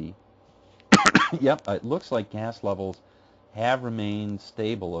should be, yep, it looks like gas levels have remained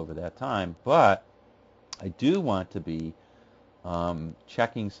stable over that time, but I do want to be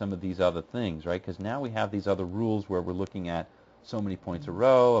checking some of these other things, right? Because now we have these other rules where we're looking at so many points a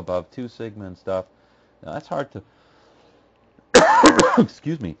row, above 2 sigma and stuff. Now that's hard to,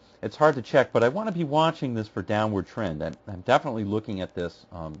 excuse me, it's hard to check, but I want to be watching this for downward trend. I'm definitely looking at this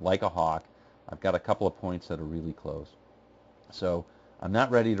like a hawk. I've got a couple of points that are really close. So I'm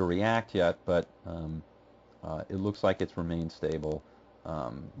not ready to react yet, but it looks like it's remained stable,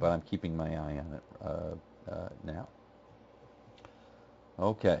 but I'm keeping my eye on it now.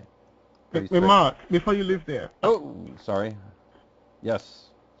 Okay. Hey, Mark, before you leave there. Oh, sorry. Yes.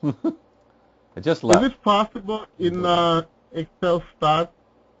 I just left. Is it possible in Excel stats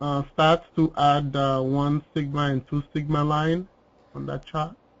to add 1 sigma and 2 sigma line on that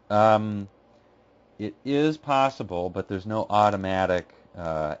chart? It is possible, but there's no automatic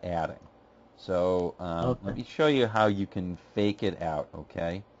adding. So Okay. let me show you how you can fake it out,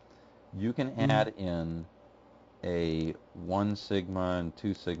 okay? You can add in a 1 sigma and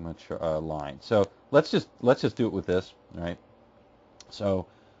 2 sigma line. So let's just do it with this, right? So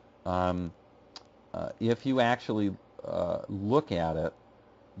if you actually look at it,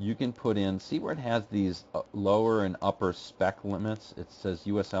 you can put in, see where it has these lower and upper spec limits? It says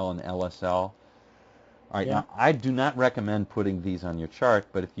USL and LSL. All right, now I do not recommend putting these on your chart,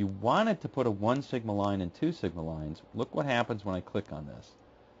 but if you wanted to put a 1 sigma line and 2 sigma lines, look what happens when I click on this.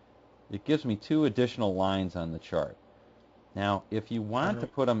 It gives me 2 additional lines on the chart. Now, if you want to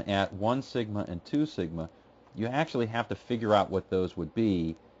put them at 1 sigma and 2 sigma, you actually have to figure out what those would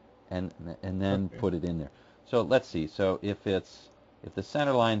be and then put it in there. So let's see. So if the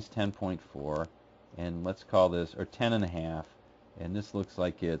center line's 10.4, and let's call this, or 10.5, and this looks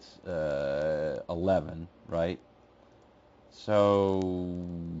like it's 11, right? So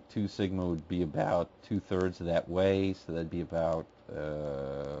 2 sigma would be about 2/3 of that way, so that'd be about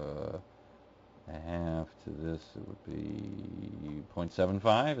a half to this. It would be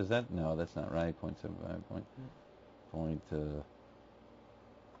 0.75. Is that? No, that's not right. 0.75.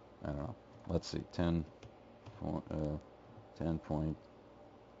 I don't know. Let's see. 10 point.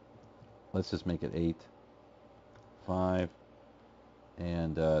 Let's just make it 8. 5.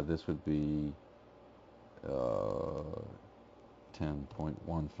 And this would be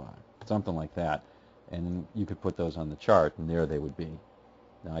 10.15, something like that. And you could put those on the chart, and there they would be.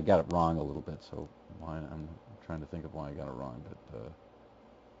 Now I got it wrong a little bit, so I'm trying to think of why I got it wrong. But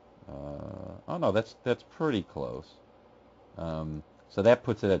oh no, that's pretty close. So that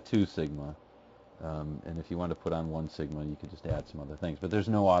puts it at 2 sigma. And if you want to put on 1 sigma, you could just add some other things. But there's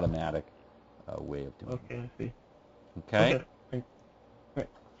no automatic way of doing it. Okay, I see. Okay. Thanks. Right.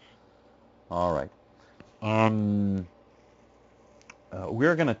 All right.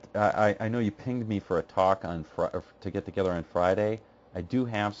 We're gonna. I know you pinged me for a talk on to get together on Friday. I do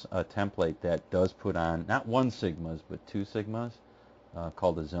have a template that does put on not 1 sigmas but 2 sigmas,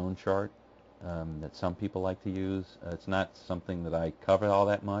 called a zone chart, that some people like to use. It's not something that I cover all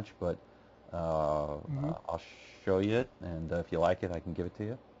that much, but I'll show you it, and if you like it, I can give it to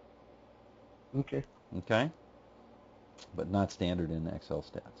you. Okay. Okay. But not standard in Excel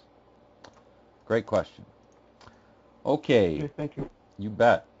stats. Great question. Okay. Thank you. You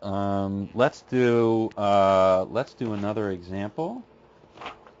bet. Let's do another example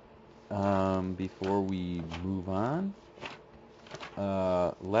before we move on.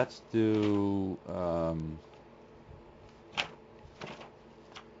 Let's do.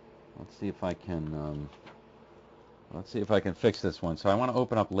 Let's see if I can. Let's see if I can fix this one. So I want to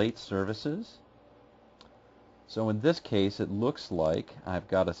open up late services. So in this case, it looks like I've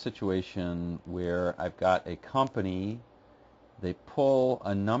got a situation where I've got a company. They pull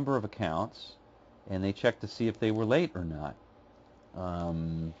a number of accounts, and they check to see if they were late or not.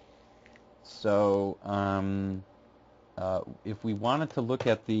 If we wanted to look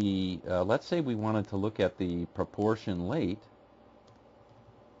at the, let's say we wanted to look at the proportion late.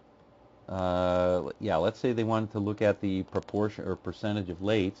 Let's say they wanted to look at the proportion or percentage of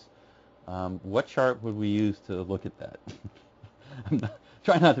lates. what chart would we use to look at that?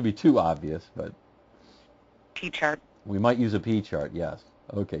 Try not to be too obvious, but P-chart. we might use a P-chart, yes.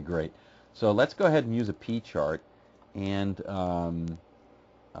 Okay, great. So let's go ahead and use a P-chart, and why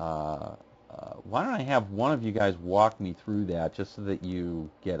don't I have one of you guys walk me through that just so that you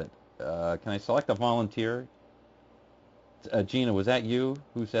get it. Can I select a volunteer? Gina, was that you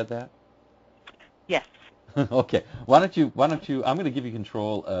who said that? Yes. Okay. Why don't you, I'm going to give you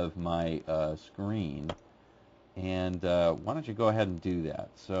control of my screen, and why don't you go ahead and do that.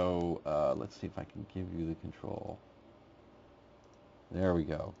 So let's see if I can give you the control. There we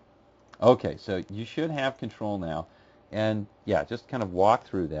go. Okay, so you should have control now. And yeah, just kind of walk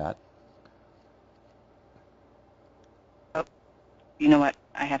through that. Oh, you know what?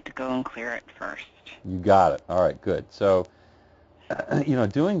 I have to go and clear it first. You got it. All right, good. So,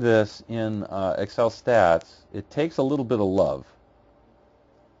 doing this in Excel Stats, it takes a little bit of love.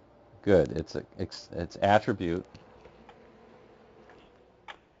 Good. It's attribute.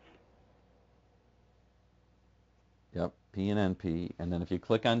 Yep, P and NP. And then if you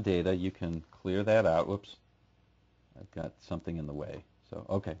click on data, you can clear that out. Whoops. I've got something in the way. So,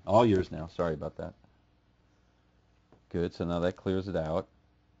 okay, all yours now. Sorry about that. Good. So now that clears it out.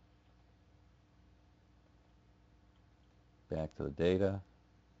 Back to the data.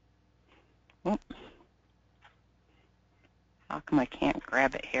 Oh. How come I can't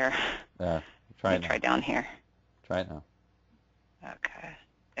grab it here? Try it now. Try down here. Try it now. Okay.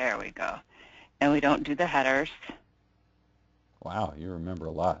 There we go. And we don't do the headers. Wow, you remember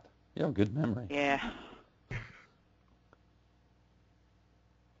a lot. You have a good memory. Yeah.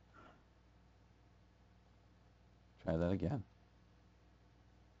 Try that again.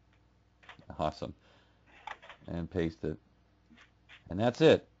 Awesome. And paste it. And that's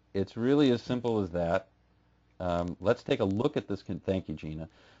it. It's really as simple as that. Let's take a look at this. Thank you, Gina.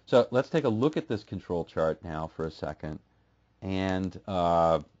 So let's take a look at this control chart now for a second. And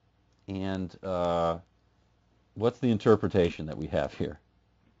what's the interpretation that we have here?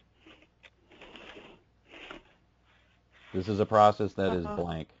 This is a process that is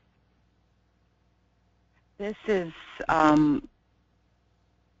blank. This is, I'm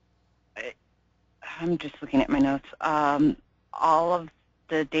just looking at my notes. All of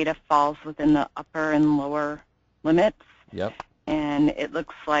the data falls within the upper and lower limits. Yep. And it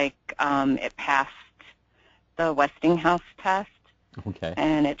looks like it passed the Westinghouse test. Okay.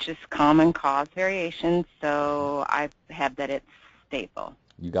 And it's just common cause variation, so I have that it's stable.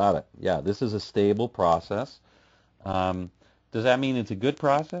 You got it. Yeah, this is a stable process. Does that mean it's a good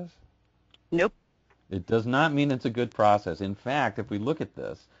process? Nope. It does not mean it's a good process. In fact, if we look at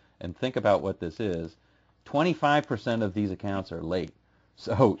this and think about what this is, 25% of these accounts are late.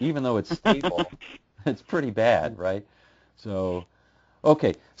 So even though it's stable, it's pretty bad, right? So,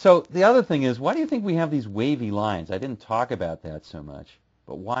 okay. So the other thing is, why do you think we have these wavy lines? I didn't talk about that so much,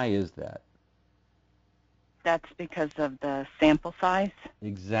 but why is that? That's because of the sample size.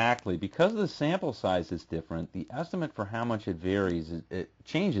 Exactly. Because the sample size is different, the estimate for how much it varies, it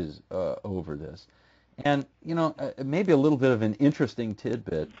changes over this. And, maybe a little bit of an interesting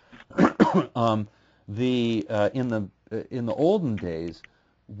tidbit. In the olden days,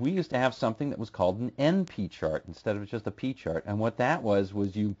 we used to have something that was called an NP chart instead of just a P chart. And what that was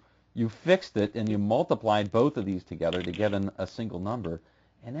you fixed it and you multiplied both of these together to get a single number.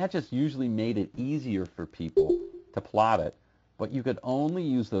 And that just usually made it easier for people to plot it. But you could only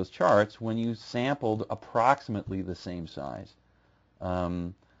use those charts when you sampled approximately the same size.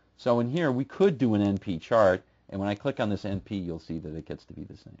 So in here, we could do an NP chart, and when I click on this NP, you'll see that it gets to be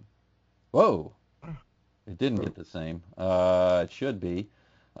the same. Whoa! It didn't get the same. It should be.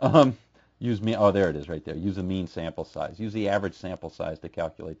 Oh, there it is right there. Use the mean sample size. Use the average sample size to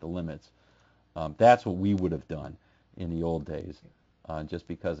calculate the limits. That's what we would have done in the old days, just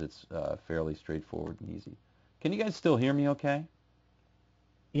because it's fairly straightforward and easy. Can you guys still hear me okay?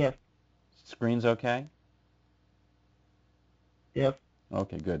 Yes. Screen's okay? Yes.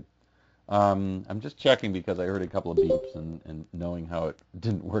 Okay, good. I'm just checking because I heard a couple of beeps and knowing how it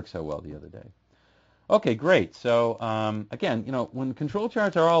didn't work so well the other day. Okay, great. So again, when control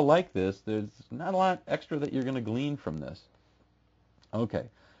charts are all like this, there's not a lot extra that you're going to glean from this. Okay,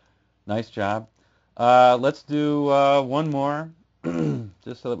 nice job. Let's do one more,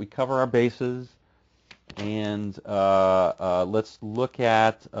 just so that we cover our bases. And let's look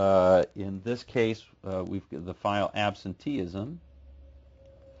at, in this case, we've got the file absenteeism.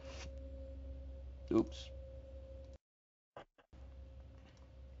 Oops.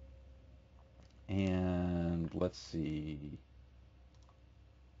 And let's see.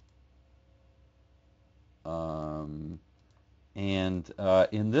 And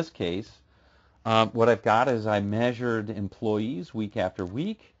in this case, what I've got is I measured employees week after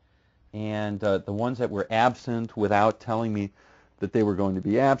week, and the ones that were absent without telling me that they were going to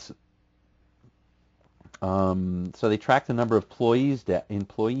be absent. So they tracked the number of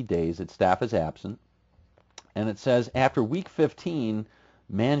employee days that staff is absent. And it says after week 15,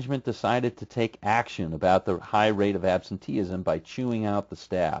 management decided to take action about the high rate of absenteeism by chewing out the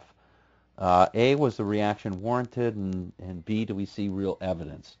staff. A, was the reaction warranted, and B, do we see real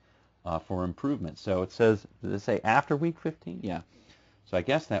evidence for improvement? So it says, does it say after week 15? Yeah. So I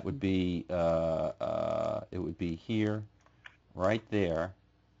guess that would be, it would be here, right there.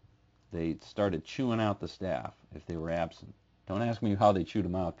 They started chewing out the staff if they were absent. Don't ask me how they chewed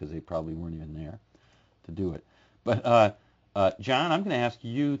them out, because they probably weren't even there to do it. But John, I'm going to ask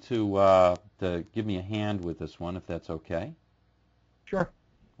you to give me a hand with this one, if that's okay. Sure.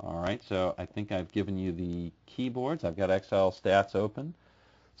 All right, so I think I've given you the keyboards. I've got Excel stats open.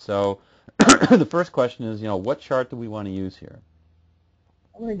 So the first question is, what chart do we want to use here?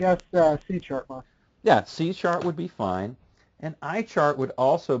 I'm going to guess C chart, Mark. Yeah, C chart would be fine. And I chart would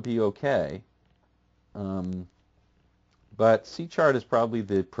also be okay. But C chart is probably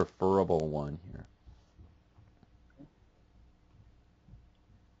the preferable one here.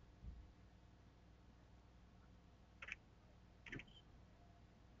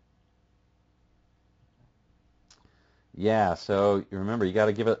 Yeah, so you remember, you got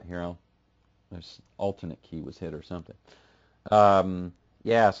to give it, here, there's alternate key was hit or something.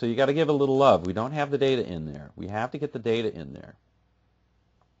 Yeah, so you got to give it a little love. We don't have the data in there. We have to get the data in there.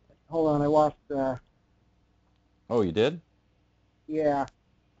 Hold on, I lost. Oh, you did? Yeah.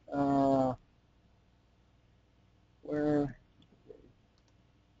 Where?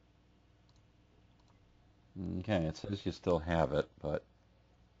 Okay, it says you still have it, but...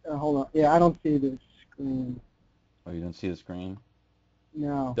 Hold on. Yeah, I don't see the screen. Oh, you didn't see the screen?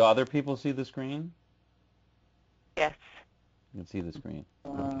 No. Do other people see the screen? Yes. You can see the screen.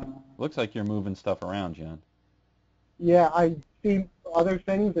 Okay. Looks like you're moving stuff around, Jen. Yeah, I see other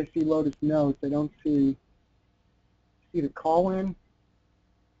things. I see Lotus Notes. I don't see the call-in.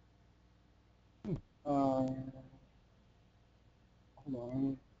 Hold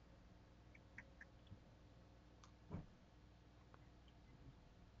on.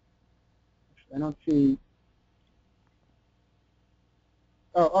 I don't see.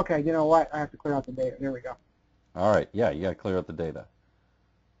 Oh, okay. You know what? I have to clear out the data. There we go. All right. Yeah, you got to clear out the data.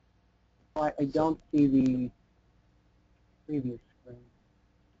 I don't see the previous screen.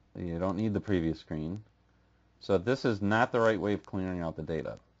 You don't need the previous screen. So this is not the right way of clearing out the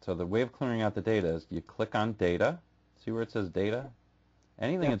data. So the way of clearing out the data is you click on data. See where it says data?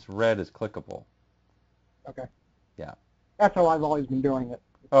 Anything that's red is clickable. Okay. Yeah. That's how I've always been doing it.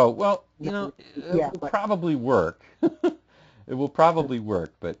 Oh, well, it will probably work. It will probably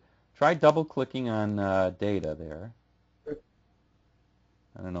work, but try double-clicking on data there. I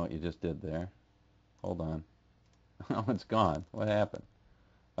don't know what you just did there. Hold on. Oh, it's gone. What happened?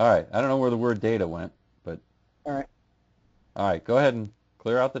 All right. I don't know where the word data went, but... All right. All right. Go ahead and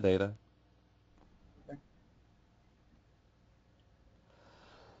clear out the data. Okay.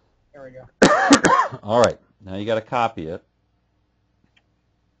 There we go. All right. Now you got to copy it.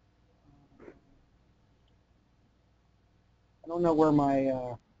 I don't know where my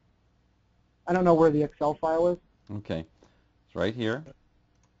I don't know where the Excel file is. Okay. It's right here.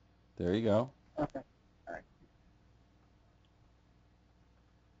 There you go. Okay. All right.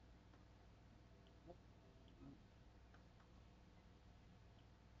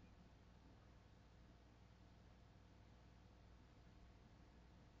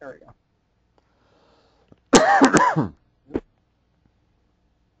 There we go.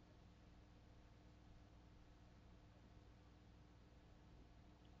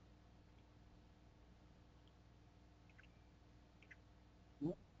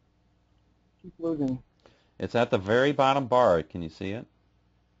 Keep losing. It's at the very bottom bar. Can you see it?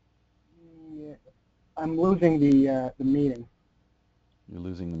 Yeah. I'm losing the meeting. You're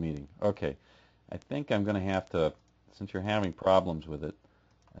losing the meeting. Okay. I think I'm going to have to, since you're having problems with it,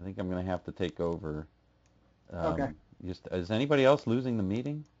 I think I'm going to have to take over. Okay. Is anybody else losing the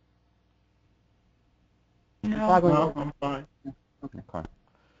meeting? No. No, I'm fine. Okay.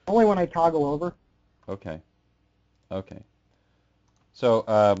 Only when I toggle over. Okay. Okay. So,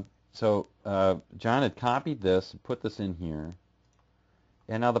 John had copied this and put this in here.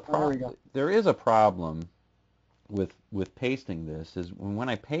 And now there is a problem with pasting this, is when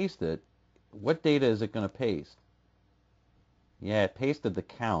I paste it, what data is it going to paste? Yeah, it pasted the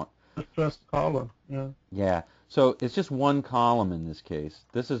count. It's just column, yeah. Yeah, so it's just one column in this case.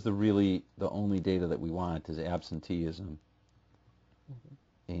 This is the only data that we want is absenteeism.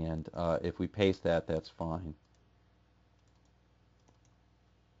 And if we paste that, that's fine.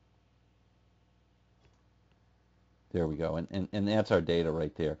 There we go, and that's our data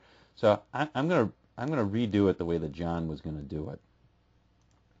right there. So I'm gonna redo it the way that John was gonna do it,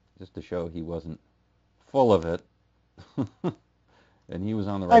 just to show he wasn't full of it, and he was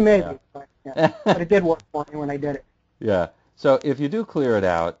on the right I may path. be, but, yeah. But it did work for me when I did it. Yeah. So if you do clear it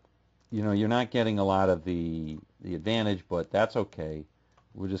out, you know, you're not getting a lot of the advantage, but that's okay.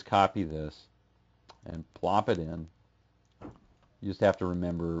 We'll just copy this and plop it in. You just have to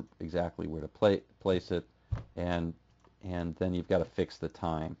remember exactly where to place it, and then you've got to fix the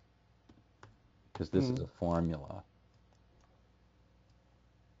time, because this is a formula.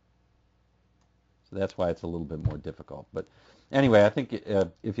 So that's why it's a little bit more difficult. But anyway, I think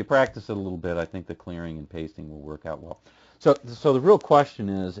if you practice it a little bit, I think the clearing and pasting will work out well. So the real question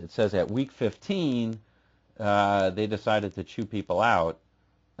is, it says at week 15, they decided to chew people out.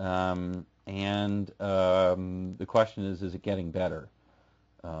 And the question is it getting better?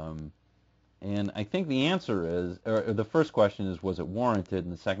 And I think the answer is, or the first question is, was it warranted?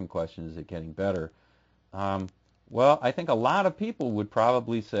 And the second question is it getting better? Well, I think a lot of people would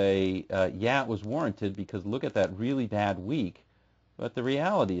probably say, yeah, it was warranted, because look at that really bad week. But the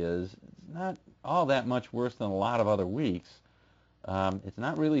reality is, it's not all that much worse than a lot of other weeks. It's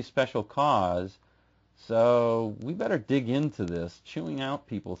not really special cause. So we better dig into this. Chewing out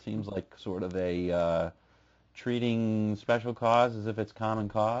people seems like sort of a treating special cause as if it's common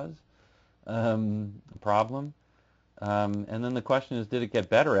cause problem. And then the question is, did it get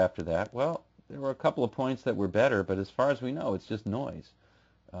better after that? Well, there were a couple of points that were better, but as far as we know, it's just noise.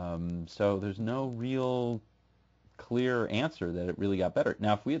 So there's no real clear answer that it really got better.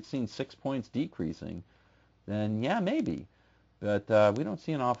 Now, if we had seen 6 points decreasing, then yeah, maybe. But we don't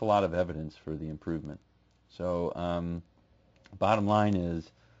see an awful lot of evidence for the improvement. So bottom line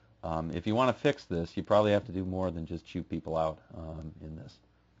is, if you want to fix this, you probably have to do more than just chew people out in this.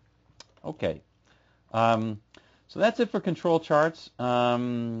 Okay. So that's it for control charts.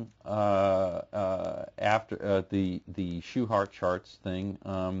 After the Schuhart charts thing.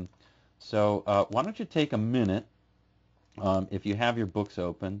 So why don't you take a minute, if you have your books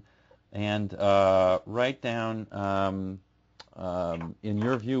open, and write down, in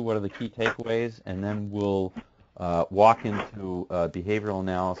your view, what are the key takeaways, and then we'll walk into behavioral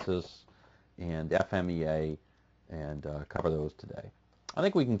analysis and FMEA and cover those today. I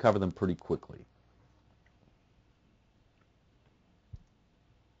think we can cover them pretty quickly.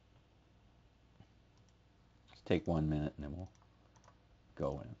 Just take 1 minute and then we'll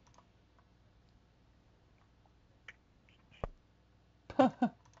go in. It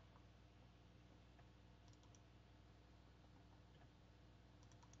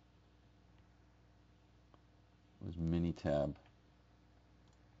was Minitab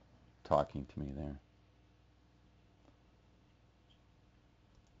talking to me there.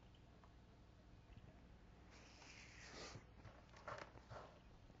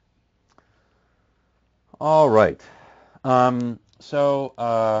 All right. So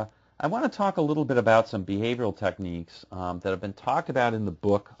I want to talk a little bit about some behavioral techniques that have been talked about in the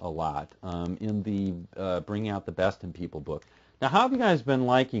book a lot, in the Bring Out the Best in People book. Now, how have you guys been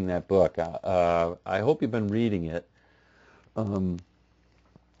liking that book? I hope you've been reading it. Do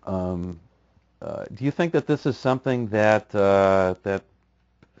you think that this is something that that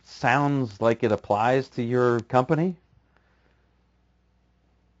sounds like it applies to your company?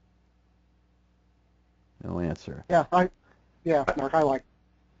 No answer. Yeah, Mark, I like.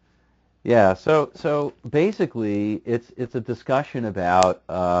 Yeah, so basically, it's a discussion about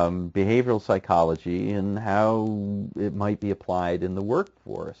behavioral psychology and how it might be applied in the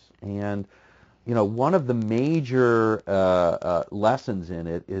workforce. And you know, one of the major lessons in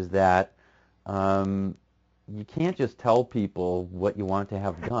it is that you can't just tell people what you want to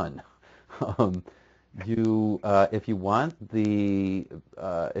have done. If you want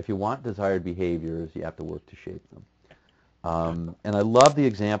desired behaviors, you have to work to shape them. And I love the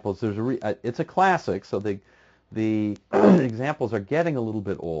examples. It's a classic, so the examples are getting a little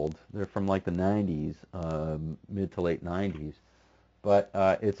bit old. They're from like the 90s, mid to late 90s. But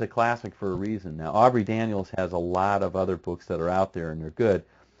it's a classic for a reason. Now, Aubrey Daniels has a lot of other books that are out there, and they're good.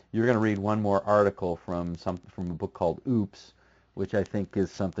 You're going to read one more article from a book called Oops, which I think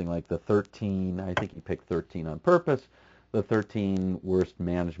is something like the 13, I think he picked 13 on purpose, the 13 worst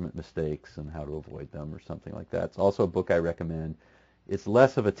management mistakes and how to avoid them, or something like that. It's also a book I recommend. It's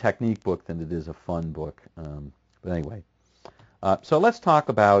less of a technique book than it is a fun book. But anyway, so let's talk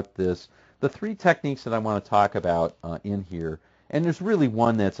about this. The 3 techniques that I want to talk about in here, and there's really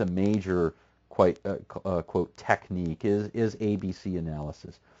one that's a major quote technique is ABC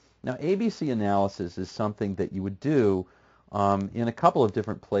analysis. Now, ABC analysis is something that you would do in a couple of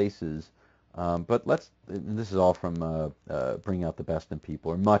different places, but this is all from Bring Out the Best in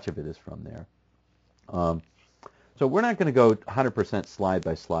People, or much of it is from there. So we're not going to go 100% slide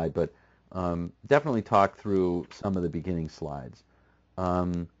by slide, but definitely talk through some of the beginning slides.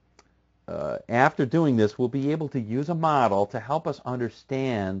 After doing this, we'll be able to use a model to help us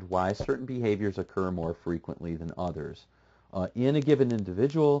understand why certain behaviors occur more frequently than others in a given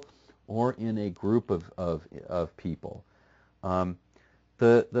individual or in a group of people.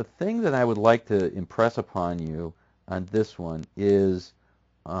 The thing that I would like to impress upon you on this one is,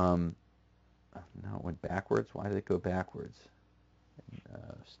 no, it went backwards. Why did it go backwards?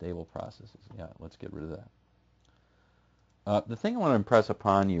 Stable processes. Yeah, let's get rid of that. The thing I want to impress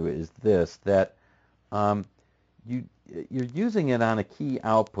upon you is this, that you're using it on a key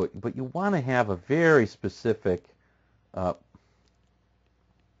output, but you want to have a very specific, you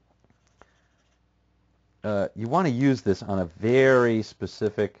want to use this on a very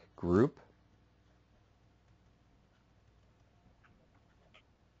specific group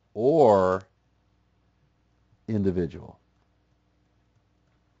or individual.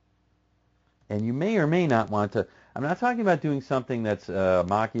 And you may or may not want to, I'm not talking about doing something that's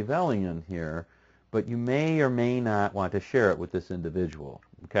Machiavellian here, but you may or may not want to share it with this individual,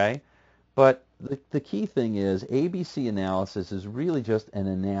 okay? But the key thing is ABC analysis is really just an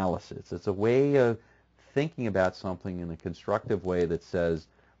analysis. It's a way of thinking about something in a constructive way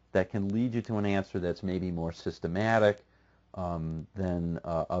that can lead you to an answer that's maybe more systematic than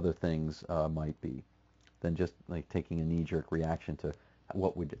other things might be, than just like taking a knee-jerk reaction to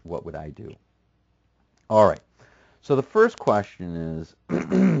what would I do. All right. So the first question is,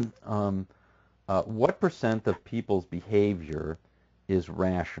 what % of people's behavior is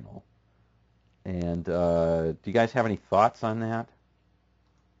rational? And do you guys have any thoughts on that?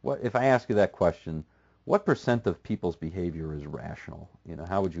 If I ask you that question, what % of people's behavior is rational?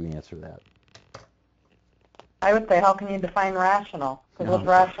 How would you answer that? I would say, how can you define rational? Because what's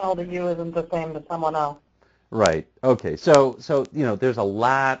rational to you isn't the same to someone else. Right. Okay. So there's a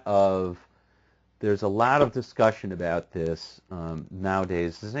lot of discussion about this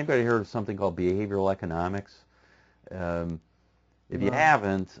nowadays. Has anybody heard of something called behavioral economics? If you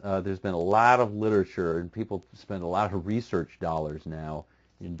haven't, there's been a lot of literature, and people spend a lot of research dollars now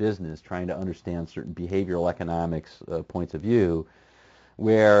in business trying to understand certain behavioral economics points of view,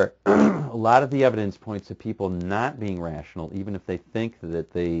 where a lot of the evidence points to people not being rational, even if they think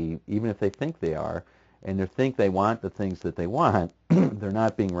they are, and they think they want the things that they want, they're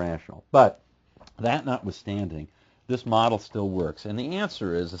not being rational. But that notwithstanding, this model still works. And the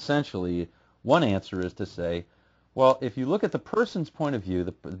answer is essentially, one answer is to say, well, if you look at the person's point of view,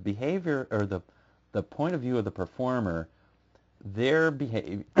 the behavior or the point of view of the performer, their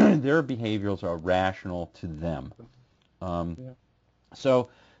behaviors are rational to them. So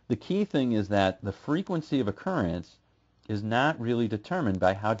the key thing is that the frequency of occurrence is not really determined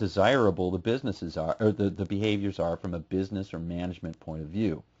by how desirable the businesses are, or the behaviors are from a business or management point of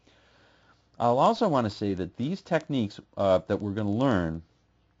view. I'll also want to say that these techniques that we're going to learn,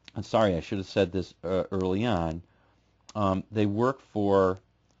 I'm sorry, I should have said this early on, they work for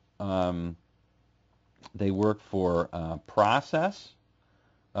process.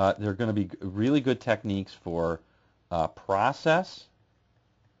 They're going to be really good techniques for process.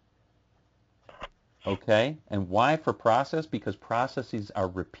 Okay, and why for process? Because processes are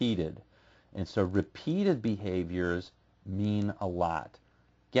repeated, and so repeated behaviors mean a lot.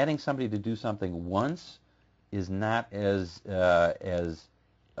 Getting somebody to do something once is not as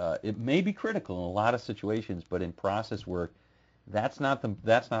it may be critical in a lot of situations, but in process work, that's not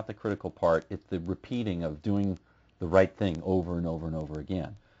the critical part. It's the repeating of doing the right thing over and over and over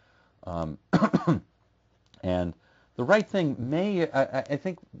again. And the right thing I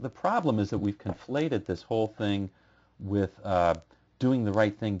think the problem is that we've conflated this whole thing with doing the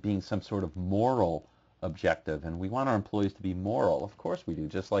right thing being some sort of moral objective, and we want our employees to be moral. Of course we do,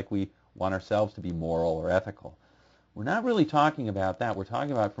 just like we want ourselves to be moral or ethical. We're not really talking about that. We're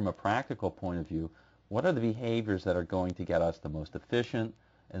talking about, from a practical point of view, what are the behaviors that are going to get us the most efficient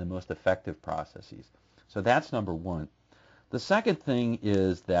and the most effective processes. So that's number one. The second thing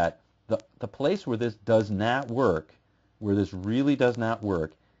is that the place where this does not work, where this really does not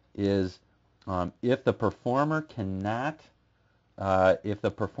work, is if the performer cannot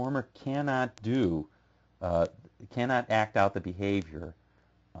act out the behavior,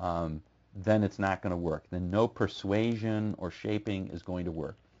 then it's not going to work. Then no persuasion or shaping is going to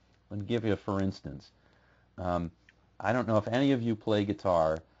work. Let me give you a for instance. I don't know if any of you play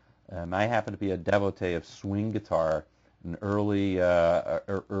guitar, I happen to be a devotee of swing guitar and early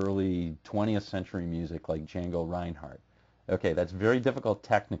 20th century music like Django Reinhardt. Okay, that's very difficult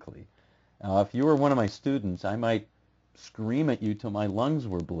technically. If you were one of my students, I might scream at you till my lungs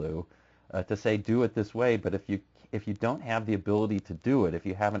were blue to say do it this way, but if you don't have the ability to do it, if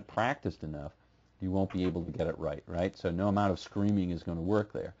you haven't practiced enough, you won't be able to get it right, right? So no amount of screaming is going to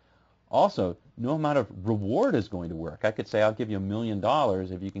work there. Also, no amount of reward is going to work. I could say I'll give you $1 million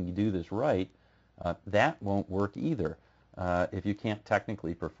if you can do this right. That won't work either if you can't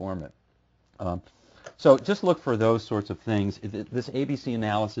technically perform it. So just look for those sorts of things. This ABC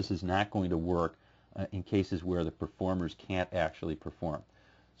analysis is not going to work in cases where the performers can't actually perform.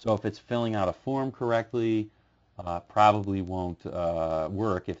 So if it's filling out a form correctly, probably won't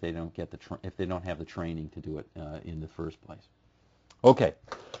work if they don't have the training to do it in the first place. Okay.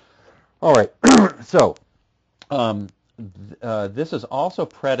 All right. So this is also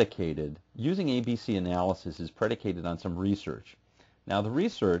predicated, using ABC analysis is predicated on some research. Now the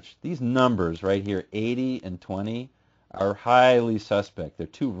research, these numbers right here, 80 and 20, are highly suspect. They're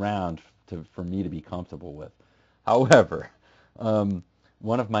too round for me to be comfortable with. However,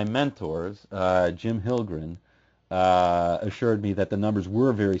 one of my mentors, Jim Hilgren, assured me that the numbers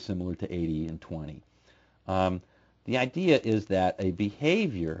were very similar to 80 and 20. The idea is that a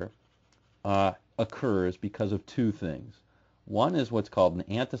behavior occurs because of two things. One is what's called an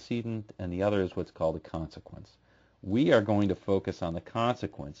antecedent, and the other is what's called a consequence. We are going to focus on the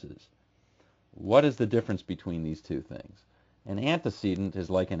consequences. What is the difference between these two things? An antecedent is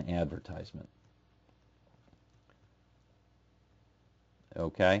like an advertisement.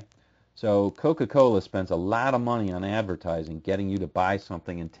 Okay? So Coca-Cola spends a lot of money on advertising, getting you to buy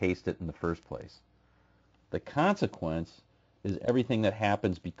something and taste it in the first place. The consequence is everything that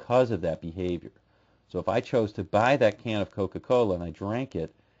happens because of that behavior. So if I chose to buy that can of Coca-Cola and I drank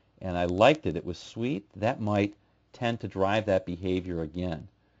it and I liked it, it was sweet, that might tend to drive that behavior again.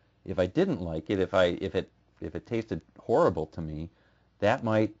 If I didn't like it, if it tasted horrible to me, that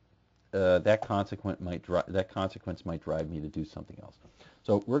consequence might drive me to do something else.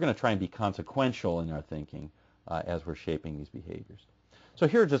 So we're going to try and be consequential in our thinking as we're shaping these behaviors. So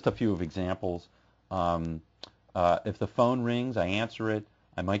here are just a few of examples. If the phone rings, I answer it.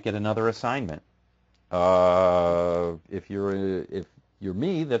 I might get another assignment. If you're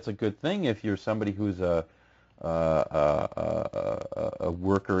me, that's a good thing. If you're somebody who's a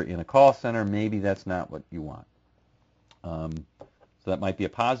worker in a call center, maybe that's not what you want. So that might be a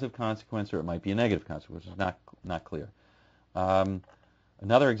positive consequence, or it might be a negative consequence. It's not clear.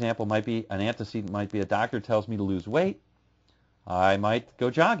 Another example might be an antecedent. Might be a doctor tells me to lose weight. I might go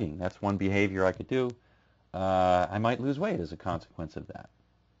jogging. That's one behavior I could do. I might lose weight as a consequence of that.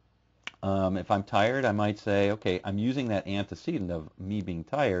 If I'm tired, I might say, okay, I'm using that antecedent of me being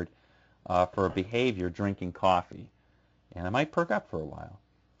tired for a behavior, drinking coffee. And I might perk up for a while.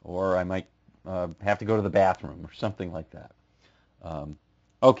 Or I might have to go to the bathroom or something like that.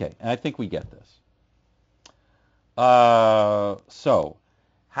 Okay, and I think we get this. So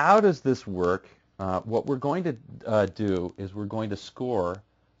how does this work? What we're going to do is we're going to score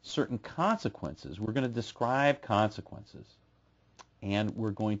certain consequences. We're going to describe consequences. And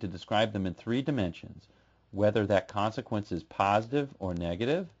we're going to describe them in 3 dimensions, whether that consequence is positive or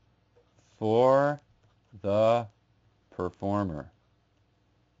negative for the performer.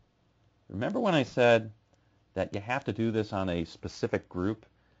 Remember when I said that you have to do this on a specific group?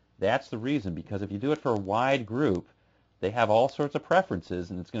 That's the reason, because if you do it for a wide group, they have all sorts of preferences,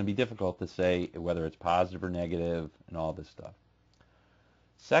 and it's going to be difficult to say whether it's positive or negative and all this stuff.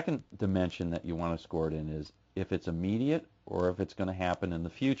 Second dimension that you want to score it in is if it's immediate or if it's going to happen in the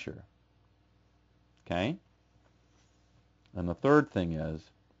future. Okay? And the third thing is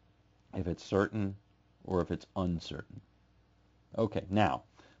if it's certain or if it's uncertain. Okay, now,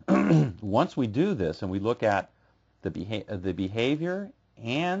 once we do this and we look at the behavior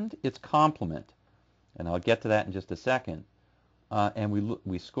and its complement, and I'll get to that in just a second, and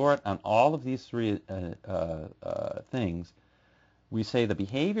we score it on all of these 3 things, we say the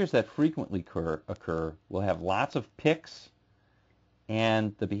behaviors that frequently occur will have lots of picks,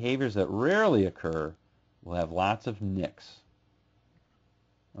 and the behaviors that rarely occur will have lots of nicks.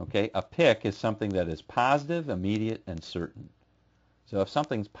 Okay, a pick is something that is positive, immediate, and certain. So if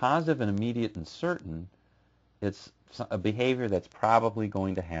something's positive and immediate and certain, it's a behavior that's probably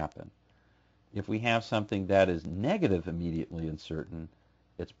going to happen. If we have something that is negative immediately and certain,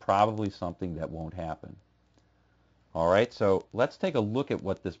 it's probably something that won't happen. All right, so let's take a look at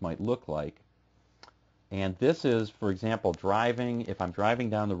what this might look like. And this is, for example, driving. If I'm driving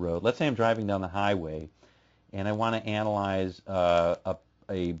down the road, let's say I'm driving down the highway, and I want to analyze a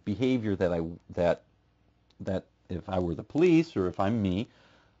a behavior that if I were the police or if I'm me,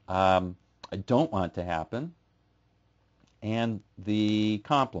 I don't want to happen, and the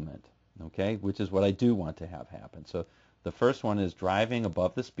complement, okay, which is what I do want to have happen. So the first one is driving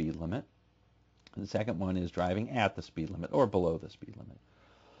above the speed limit. And the second one is driving at the speed limit or below the speed limit.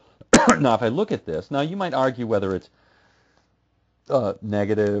 Now, if I look at this, now you might argue whether it's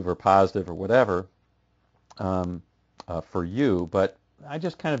negative or positive or whatever for you, but I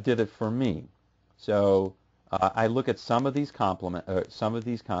just kind of did it for me. So I look at some of these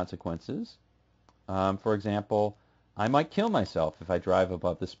consequences. For example, I might kill myself if I drive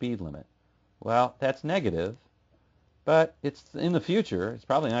above the speed limit. Well, that's negative, but it's in the future. It's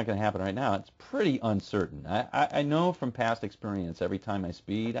probably not going to happen right now. It's pretty uncertain. I know from past experience, every time I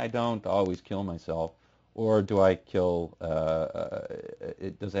speed, I don't always kill myself. Or do I kill,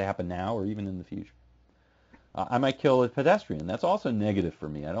 does it happen now or even in the future? I might kill a pedestrian. That's also negative for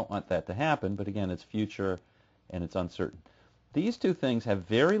me. I don't want that to happen, but again, it's future and it's uncertain. These two things have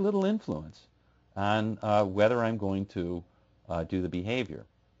very little influence on whether I'm going to do the behavior.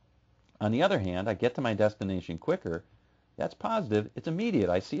 On the other hand, I get to my destination quicker. That's positive. It's immediate.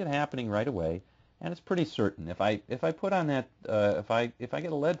 I see it happening right away, and it's pretty certain. If I put on that, if I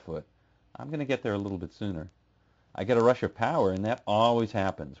get a lead foot, I'm going to get there a little bit sooner. I get a rush of power, and that always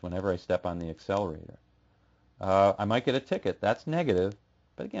happens whenever I step on the accelerator. I might get a ticket. That's negative,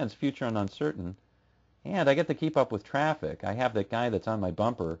 but again, it's future and uncertain. And I get to keep up with traffic. I have that guy that's on my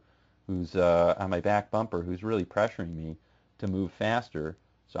bumper, who's on my back bumper, who's really pressuring me to move faster.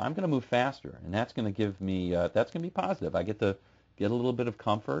 So I'm going to move faster, and that's going to give me, that's going to be positive. I get to get a little bit of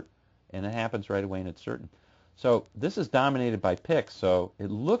comfort, and it happens right away, and it's certain. So this is dominated by picks, so it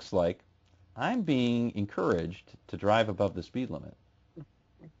looks like I'm being encouraged to drive above the speed limit.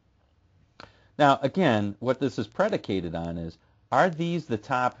 Now, again, what this is predicated on is, are these the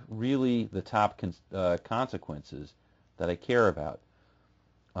top, really the top consequences that I care about?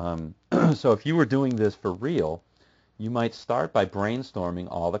 So if you were doing this for real, you might start by brainstorming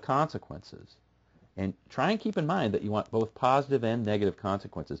all the consequences. And try and keep in mind that you want both positive and negative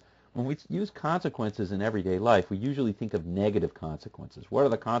consequences. When we use consequences in everyday life, we usually think of negative consequences. What are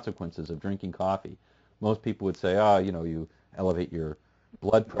the consequences of drinking coffee? Most people would say, oh, you know, you elevate your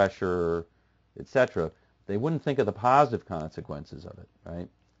blood pressure, etc. They wouldn't think of the positive consequences of it, right?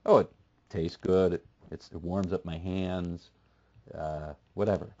 Oh, it tastes good. It warms up my hands,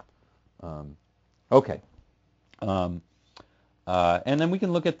 whatever. Okay. And then we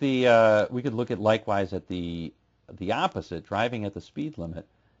can look at likewise at the opposite, driving at the speed limit,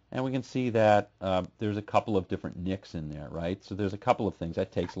 and we can see that there's a couple of different nicks in there, right? So there's a couple of things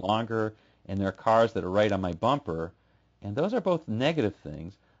that takes longer, and there are cars that are right on my bumper, and those are both negative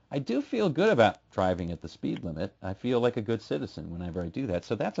things. I do feel good about driving at the speed limit. I feel like a good citizen whenever I do that,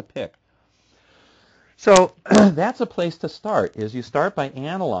 so that's a pick. So that's a place to start, is you start by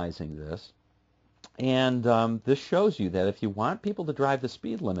analyzing this. And this shows you that if you want people to drive the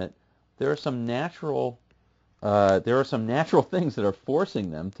speed limit, there are some natural things that are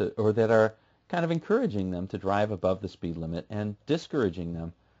forcing them to, or that are kind of encouraging them to drive above the speed limit and discouraging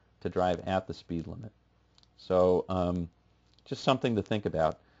them to drive at the speed limit. So just something to think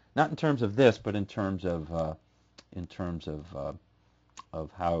about, not in terms of this, but in terms of what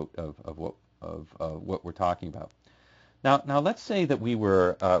we're talking about. Now let's say that we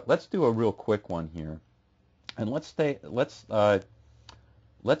were, let's do a real quick one here, and let's do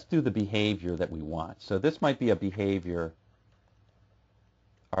the behavior that we want. So this might be a behavior.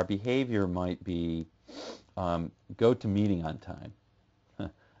 Our behavior might be go to meeting on time.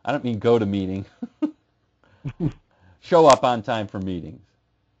 I don't mean go to meeting. Show up on time for meetings,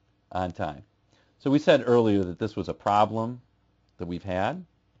 on time. So we said earlier that this was a problem that we've had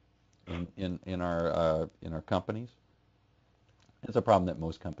in our companies. It's a problem that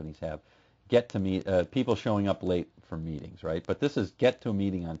most companies have. People showing up late for meetings, right? But this is get to a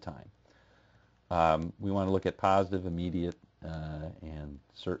meeting on time. We want to look at positive, immediate, and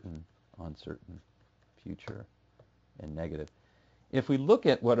certain, uncertain, future, and negative. If we look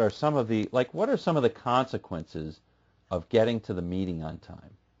at what are some of the consequences of getting to the meeting on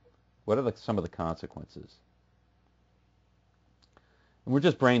time? What are some of the consequences? And we're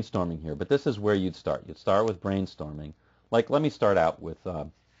just brainstorming here, but this is where you'd start. You'd start with brainstorming. Like, let me start out with,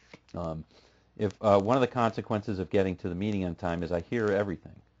 if one of the consequences of getting to the meeting on time is I hear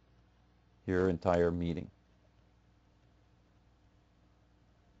everything, hear entire meeting.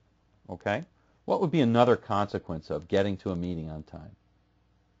 Okay? What would be another consequence of getting to a meeting on time?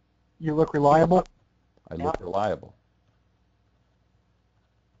 You look reliable. I look reliable.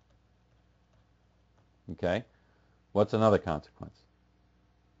 Okay? What's another consequence?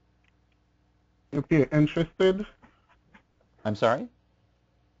 Appear interested. I'm sorry?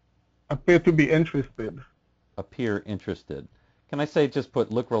 Appear to be interested. Appear interested. Can I say just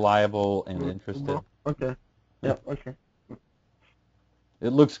put look reliable and interested? Okay. Yeah, okay. It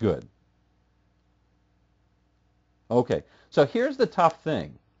looks good. Okay, so here's the tough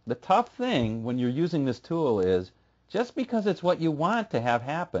thing. The tough thing when you're using this tool is just because it's what you want to have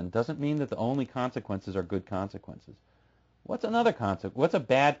happen doesn't mean that the only consequences are good consequences. What's another consequence? What's a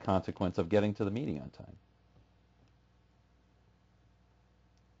bad consequence of getting to the meeting on time?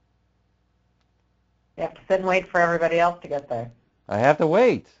 You have to sit and wait for everybody else to get there. I have to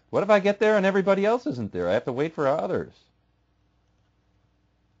wait. What if I get there and everybody else isn't there? I have to wait for others.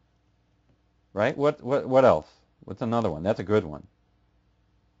 Right? What else? What's another one? That's a good one.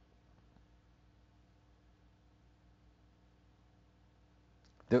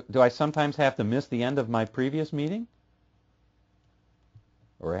 Do I sometimes have to miss the end of my previous meeting?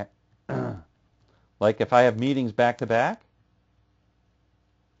 Or like if I have meetings back to back?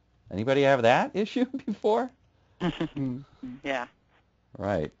 Anybody have that issue before? Yeah.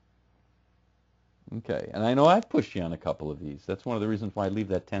 Right. Okay. And I know I've pushed you on a couple of these. That's one of the reasons why I leave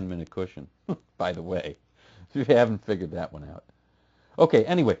that 10-minute cushion, by the way, if you haven't figured that one out. Okay.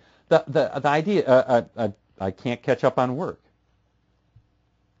 Anyway, the idea, I can't catch up on work.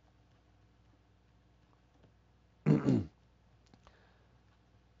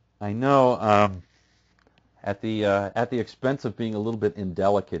 I know at the expense of being a little bit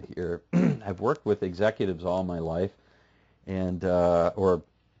indelicate here, I've worked with executives all my life, and or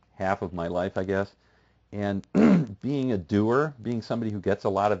half of my life, I guess. And being a doer, being somebody who gets a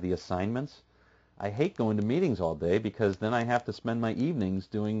lot of the assignments, I hate going to meetings all day because then I have to spend my evenings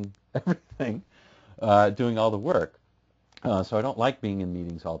doing everything, doing all the work. So I don't like being in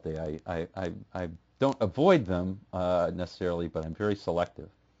meetings all day. I don't avoid them necessarily, but I'm very selective.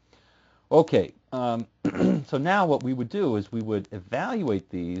 Okay, so now what we would do is we would evaluate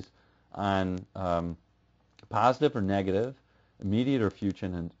these on positive or negative, immediate or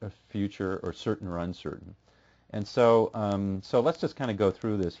future, or certain or uncertain. And so let's just kind of go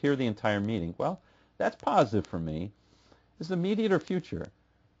through this. Here, the entire meeting. Well, that's positive for me. Is it immediate or future?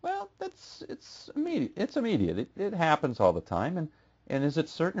 Well, it's immediate. It's immediate. It happens all the time. And is it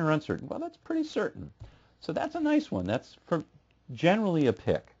certain or uncertain? Well, that's pretty certain. So that's a nice one. That's for generally a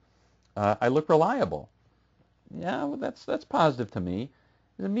pick. I look reliable. Yeah, well, that's positive to me.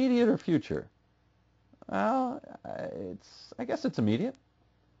 Is it immediate or future? Well, I guess it's immediate.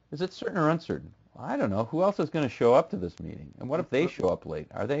 Is it certain or uncertain? Well, I don't know. Who else is going to show up to this meeting? And what if they show up late?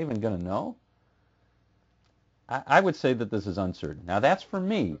 Are they even going to know? I would say that this is uncertain. Now, that's for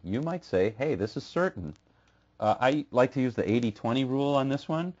me. You might say, hey, this is certain. I like to use the 80-20 rule on this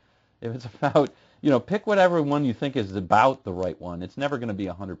one. If it's about, pick whatever one you think is about the right one. It's never going to be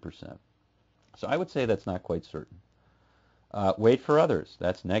 100%. So I would say that's not quite certain. Wait for others.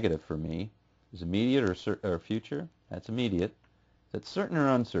 That's negative for me. Is immediate or future? That's immediate. Is it certain or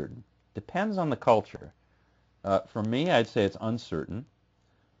uncertain? Depends on the culture. For me, I'd say it's uncertain.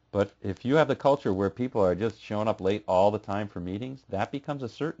 But if you have the culture where people are just showing up late all the time for meetings, that becomes a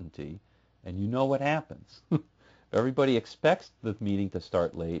certainty, and you know what happens. If everybody expects the meeting to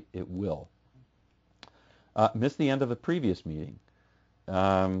start late, it will. Miss the end of the previous meeting.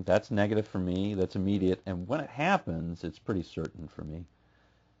 That's negative for me. That's immediate. And when it happens, it's pretty certain for me,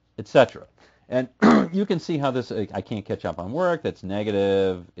 etc. And you can see how this, I can't catch up on work. That's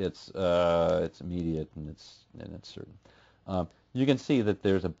negative. It's immediate, and it's certain. You can see that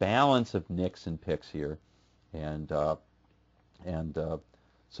there's a balance of nicks and picks here, and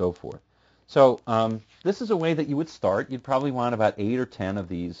so forth. So this is a way that you would start. You'd probably want about 8 or 10 of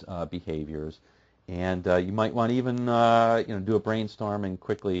these behaviors, and you might want to even do a brainstorm and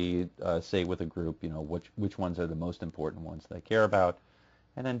quickly say with a group, which ones are the most important ones they care about,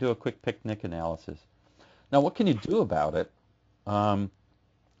 and then do a quick picnic analysis. Now, what can you do about it?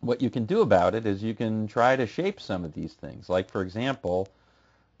 What you can do about it is you can try to shape some of these things. Like, for example,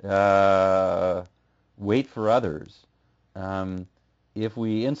 wait for others. If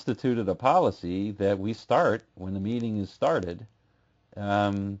we instituted a policy that we start when the meeting is started,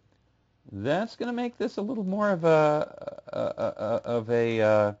 that's going to make this a little more of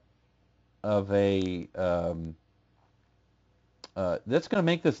that's going to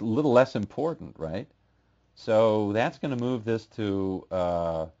make this a little less important, right? So that's going to move this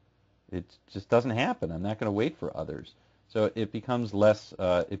to it just doesn't happen. I'm not going to wait for others. So it becomes less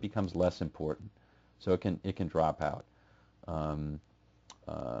important. So it can drop out.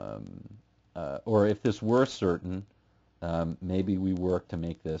 Or if this were certain, maybe we work to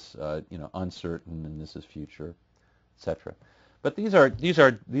make this uncertain, and this is future, etc. But these are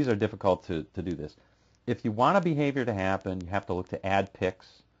difficult to do this. If you want a behavior to happen, you have to look to add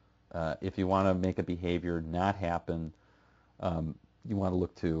picks. If you want to make a behavior not happen, you want to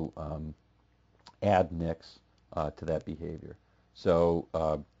look to add nicks to that behavior.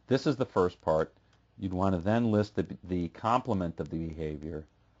 So this is the first part. You'd want to then list the complement of the behavior.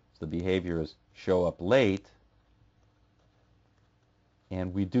 So the behavior is show up late,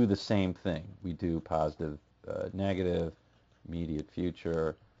 and we do the same thing. We do positive, negative, immediate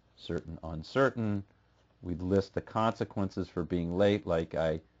future, certain, uncertain. We'd list the consequences for being late, like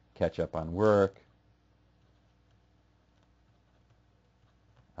I catch up on work,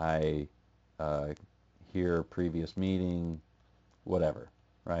 I hear previous meeting, whatever,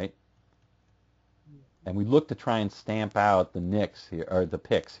 right? And we look to try and stamp out the nicks here, or the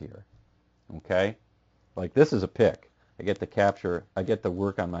picks here, okay? Like this is a pick. I get to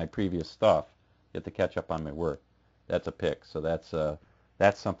work on my previous stuff, get to catch up on my work. That's a pick. So that's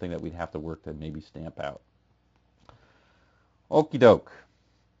something that we'd have to work to maybe stamp out. Okie doke.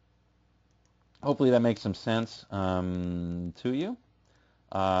 Hopefully that makes some sense to you.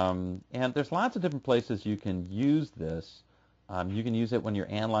 And there's lots of different places you can use this. You can use it when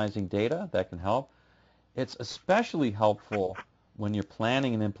you're analyzing data. That can help. It's especially helpful when you're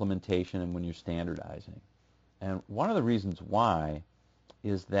planning an implementation and when you're standardizing. And one of the reasons why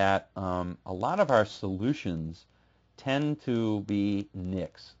is that a lot of our solutions tend to be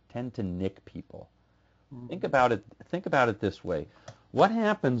nicks, tend to nick people. Think about it this way. What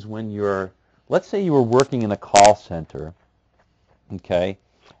happens when let's say you were working in a call center, okay,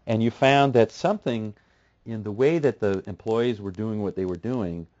 and you found that something in the way that the employees were doing what they were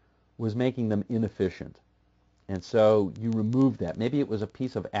doing was making them inefficient. And so you remove that. Maybe it was a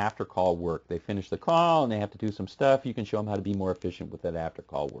piece of after-call work. They finish the call and they have to do some stuff. You can show them how to be more efficient with that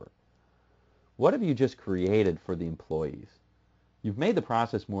after-call work. What have you just created for the employees? You've made the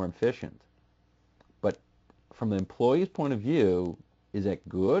process more efficient. But from the employee's point of view, is it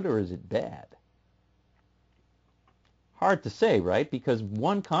good or is it bad? Hard to say, right? Because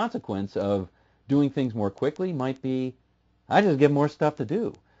one consequence of doing things more quickly might be, I just get more stuff to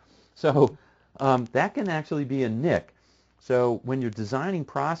do. So that can actually be a nick. So when you're designing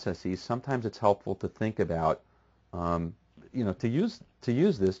processes, sometimes it's helpful to think about, to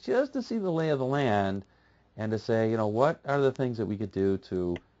use this just to see the lay of the land and to say, what are the things that we could do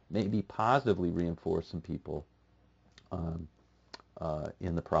to maybe positively reinforce some people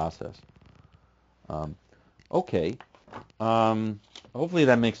in the process. Okay. Hopefully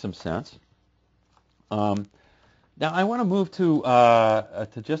that makes some sense. Now I want to move to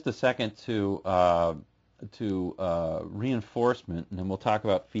just a second to reinforcement, and then we'll talk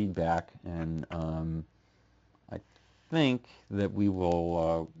about feedback. And I think that we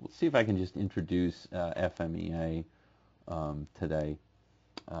will we'll see if I can just introduce FMEA today,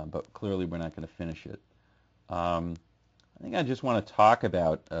 but clearly we're not going to finish it. I think I just want to talk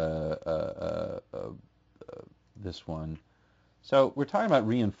about this one. So we're talking about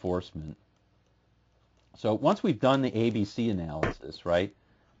reinforcement. So once we've done the ABC analysis, right,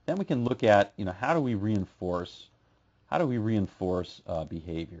 then we can look at, how do we reinforce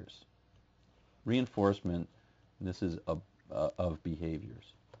behaviors? Reinforcement, this is of behaviors.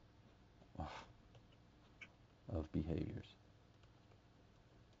 Of behaviors.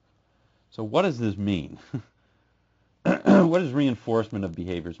 So what does this mean? What does reinforcement of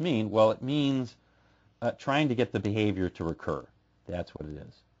behaviors mean? Well, it means trying to get the behavior to recur. That's what it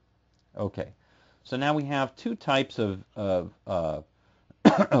is. Okay. So now we have two types of of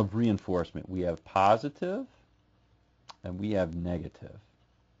reinforcement. We have positive and we have negative.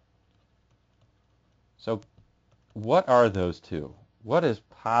 So what are those two? What is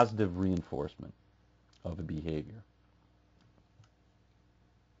positive reinforcement of a behavior?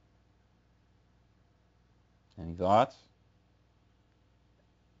 Any thoughts?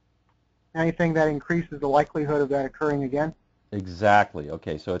 Anything that increases the likelihood of that occurring again? Exactly.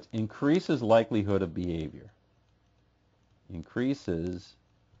 Okay, so it increases likelihood of behavior. Increases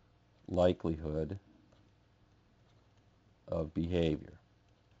likelihood of behavior.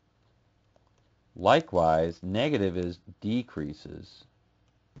 Likewise, negative is decreases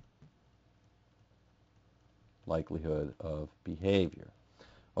likelihood of behavior.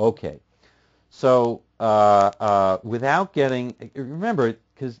 Okay, so without getting, remember,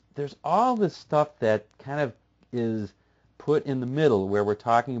 because there's all this stuff that kind of is put in the middle where we're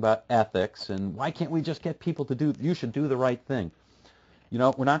talking about ethics and why can't we just get people to do, you should do the right thing.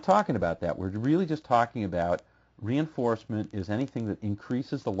 We're not talking about that. We're really just talking about reinforcement is anything that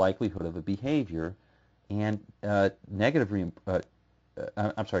increases the likelihood of a behavior, and negative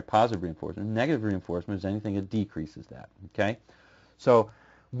I'm sorry, positive reinforcement. Negative reinforcement is anything that decreases that. Okay, so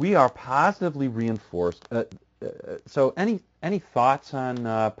we are positively reinforced. So any thoughts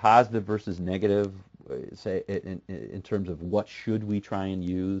on positive versus negative? Say in terms of what should we try and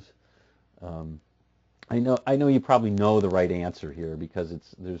use? I know you probably know the right answer here because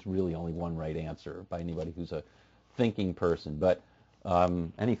there's really only one right answer by anybody who's a thinking person. But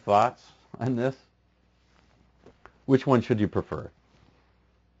any thoughts on this? Which one should you prefer?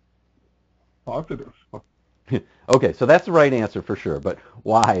 Positive. Okay, so that's the right answer for sure. But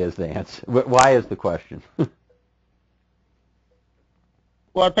why is the answer? Why is the question?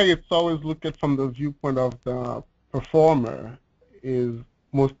 Well, I think it's always looked at from the viewpoint of the performer. Is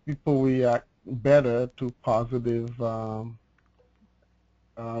most people react better to positive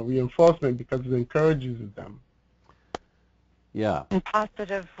reinforcement because it encourages them. Yeah. And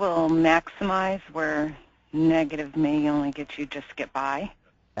positive will maximize where negative may only get you just get by.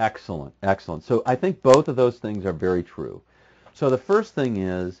 Excellent, excellent. So I think both of those things are very true. So the first thing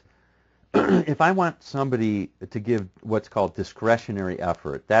is, if I want somebody to give what's called discretionary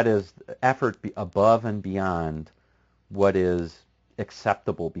effort, that is effort above and beyond what is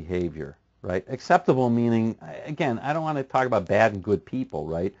acceptable behavior, right? Acceptable meaning, again, I don't want to talk about bad and good people,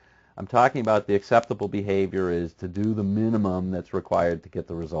 right? I'm talking about the acceptable behavior is to do the minimum that's required to get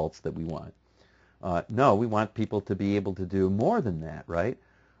the results that we want. No, we want people to be able to do more than that, right?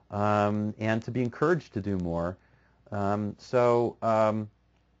 And to be encouraged to do more.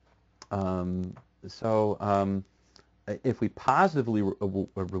 If we positively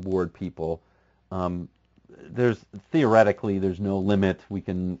reward people, theoretically there's no limit. We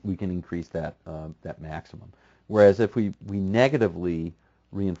can increase that maximum. Whereas if we negatively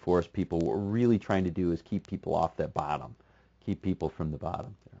reinforce people, what we're really trying to do is keep people off that bottom, keep people from the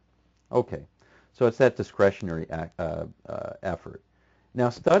bottom there. Okay, so it's that discretionary effort. Now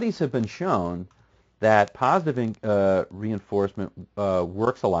studies have been shown that positive reinforcement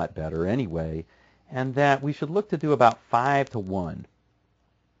works a lot better anyway, and that we should look to do about 5 to 1,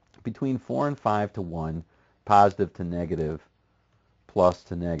 between 4 and 5 to 1, positive to negative, plus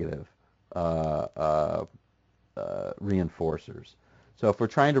to negative reinforcers. So if we're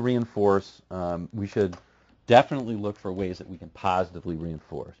trying to reinforce, we should definitely look for ways that we can positively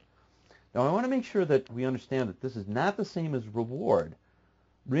reinforce. Now I want to make sure that we understand that this is not the same as reward.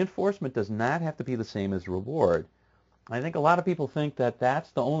 Reinforcement does not have to be the same as reward. I think a lot of people think that that's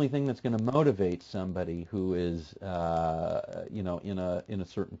the only thing that's going to motivate somebody who is, in a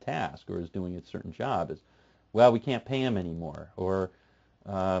certain task or is doing a certain job. Is, well, we can't pay him anymore, or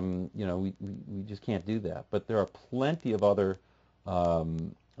we just can't do that. But there are plenty of other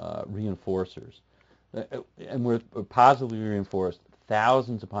reinforcers, and we're positively reinforced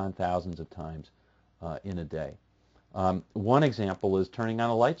thousands upon thousands of times in a day. One example is turning on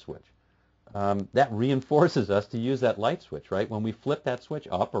a light switch. That reinforces us to use that light switch, right? When we flip that switch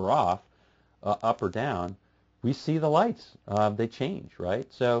up or off, up or down, we see the lights. They change, right?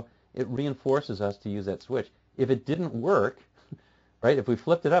 So it reinforces us to use that switch. If it didn't work, right, if we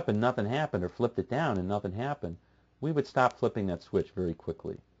flipped it up and nothing happened, or flipped it down and nothing happened, we would stop flipping that switch very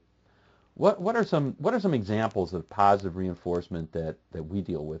quickly. What are some examples of positive reinforcement that we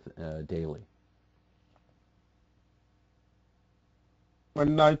deal with daily?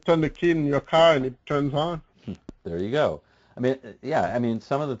 When I turn the key in your car and it turns on. There you go. I mean,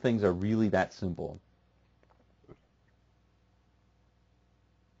 some of the things are really that simple.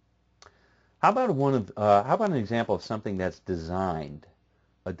 How about an example of something that's designed,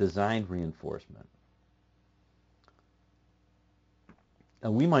 a designed reinforcement?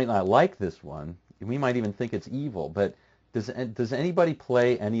 And we might not like this one. We might even think it's evil. But does anybody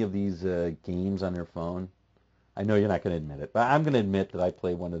play any of these games on their phone? I know you're not going to admit it, but I'm going to admit that I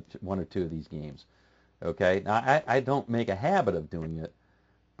play one or two of these games. Okay, now I don't make a habit of doing it,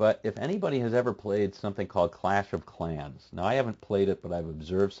 but if anybody has ever played something called Clash of Clans, now I haven't played it, but I've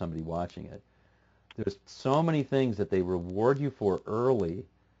observed somebody watching it. There's so many things that they reward you for early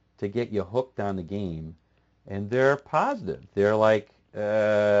to get you hooked on the game, and they're positive. They're like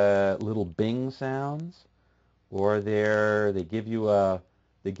little bing sounds, or they give you a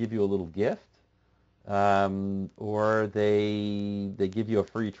little gift. Or they give you a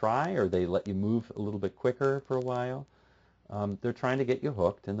free try, or they let you move a little bit quicker for a while. They're trying to get you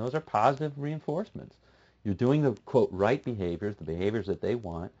hooked, and those are positive reinforcements. You're doing the, quote, right behaviors, the behaviors that they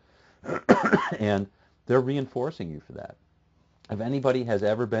want, and they're reinforcing you for that. If anybody has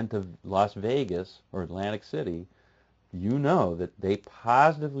ever been to Las Vegas or Atlantic City, you know that they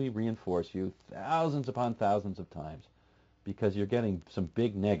positively reinforce you thousands upon thousands of times because you're getting some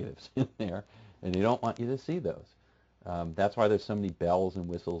big negatives in there, and they don't want you to see those. That's why there's so many bells and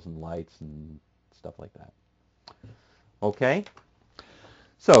whistles and lights and stuff like that. Okay?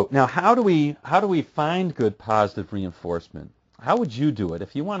 So now how do we find good positive reinforcement? How would you do it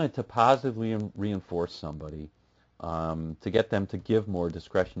if you wanted to positively reinforce somebody, to get them to give more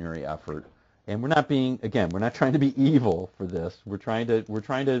discretionary effort? And we're not trying to be evil for this. We're trying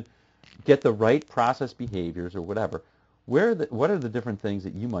to get the right process behaviors or whatever. What are the different things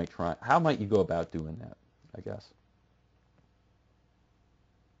that you might try? How might you go about doing that, I guess?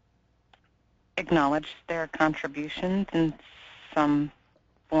 Acknowledge their contributions in some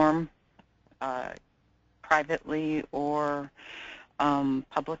form, privately or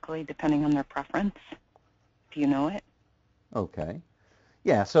publicly, depending on their preference. Do you know it? Okay.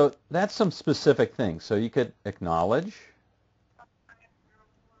 Yeah, so that's some specific things. So you could acknowledge,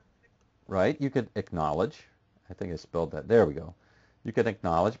 right? You could acknowledge. I think I spelled that. There we go. You could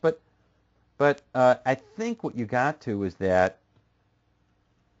acknowledge, but I think what you got to is that,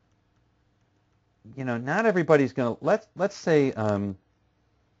 not everybody's going to, let's say,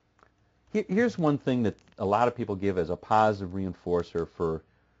 here's one thing that a lot of people give as a positive reinforcer for,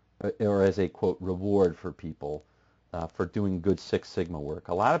 or as a, quote, reward for people for doing good Six Sigma work.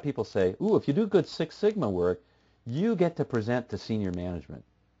 A lot of people say, ooh, if you do good Six Sigma work, you get to present to senior management.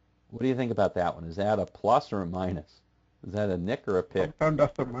 What do you think about that one? Is that a plus or a minus? Is that a nick or a pick? Sometimes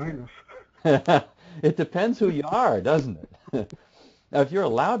that's a minus. It depends who you are, doesn't it? Now, if you're a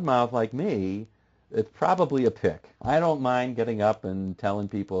loudmouth like me, it's probably a pick. I don't mind getting up and telling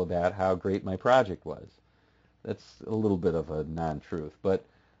people about how great my project was. That's a little bit of a non-truth, but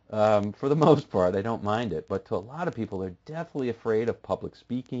for the most part, I don't mind it. But to a lot of people, they're definitely afraid of public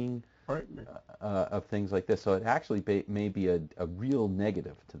speaking, Right. of things like this. So it actually may be a real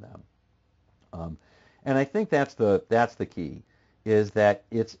negative to them. And I think that's the key, is that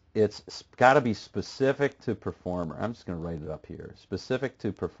it's got to be specific to performer. I'm just going to write it up here. Specific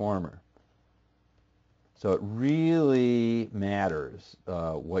to performer. So it really matters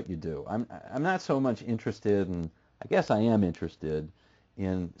what you do. I'm not so much interested in, I guess I am interested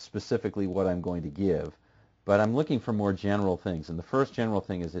in specifically what I'm going to give, but I'm looking for more general things. And the first general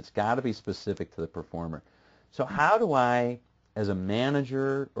thing is it's got to be specific to the performer. So how do I, as a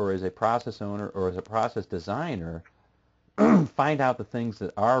manager or as a process owner or as a process designer, find out the things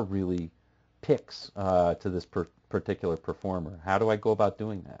that are really picks to this particular performer? How do I go about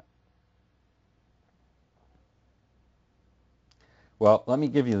doing that? Well, let me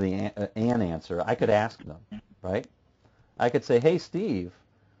give you an answer. I could ask them, right? I could say, "Hey, Steve,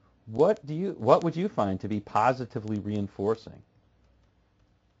 what would you find to be positively reinforcing?"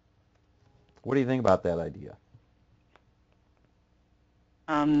 What do you think about that idea?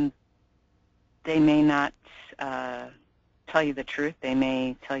 They may not tell you the truth. They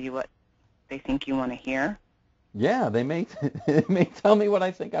may tell you what they think you want to hear. Yeah, they may they may tell me what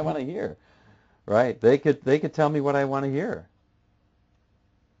I think I want to hear, right? They could tell me what I want to hear,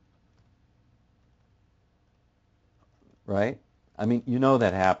 right? I mean,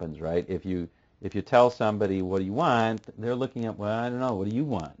 that happens, right? If you tell somebody what do you want, they're looking at, well, I don't know, what do you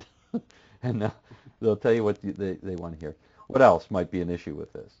want? And they'll tell you what they want to hear. What else might be an issue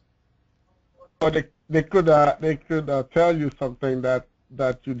with this? Or they could tell you something that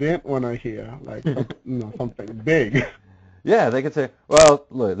you didn't want to hear, like something big. Yeah, they could say, well,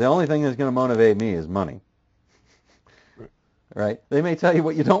 look, the only thing that's going to motivate me is money. Right? They may tell you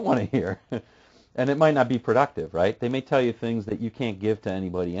what you don't want to hear. And it might not be productive, right? They may tell you things that you can't give to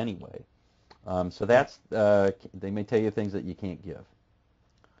anybody anyway. So that's, they may tell you things that you can't give.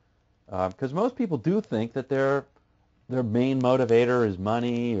 Because most people do think that their main motivator is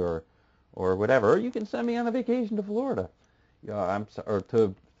money or whatever. Or you can send me on a vacation to Florida, or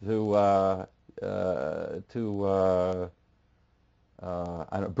to I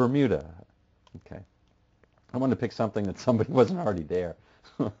don't know, Bermuda. Okay, I wanted to pick something that somebody wasn't already there.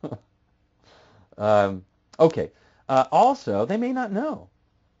 Okay. Also, they may not know.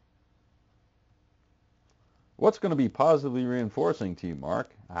 What's going to be positively reinforcing to you,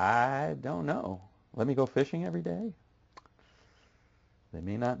 Mark? I don't know. Let me go fishing every day? They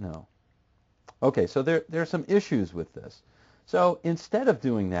may not know. Okay, so there are some issues with this. So instead of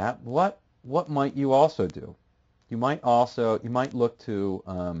doing that, what might you also do? You might look to,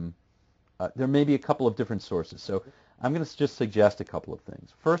 there may be a couple of different sources. So I'm going to just suggest a couple of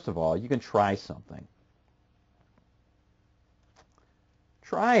things. First of all, you can try something.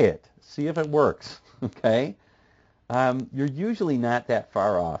 Try it. See if it works, okay? You're usually not that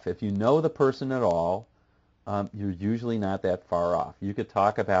far off. If you know the person at all, you're usually not that far off. You could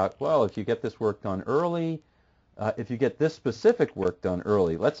talk about, well, if you get this work done early, if you get this specific work done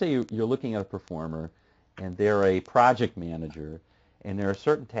early, let's say you're looking at a performer and they're a project manager, and there are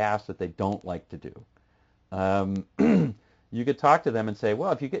certain tasks that they don't like to do. You could talk to them and say,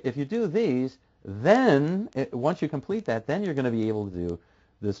 well, if you do these, then once you complete that, then you're going to be able to do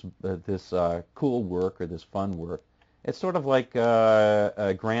this cool work or this fun work. It's sort of like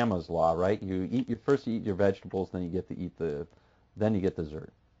grandma's law, right? You first eat your vegetables, then you get to eat then you get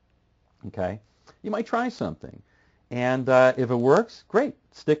dessert. Okay, you might try something, and if it works, great,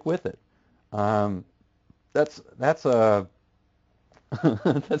 stick with it. That's a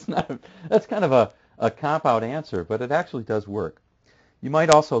that's kind of a cop-out answer, but it actually does work. You might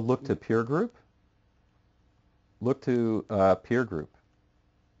also look to peer group. Look to peer group.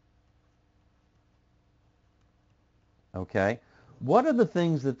 Okay, what are the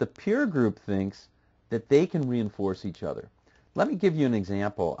things that the peer group thinks that they can reinforce each other? Let me give you an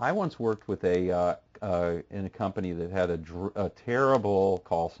example. I once worked with in a company that had a terrible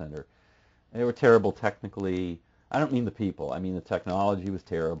call center. They were terrible technically. I don't mean the people. I mean the technology was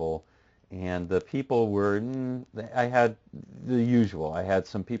terrible, and the people were. I had the usual. I had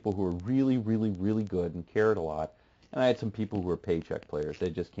some people who were really, really, really good and cared a lot, and I had some people who were paycheck players. They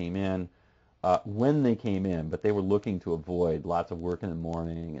just came in when they came in, but they were looking to avoid lots of work in the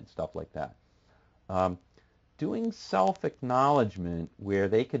morning and stuff like that. Doing self-acknowledgement where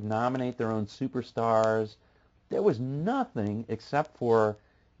they could nominate their own superstars. There was nothing except for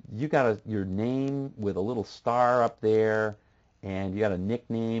you got your name with a little star up there, and you got a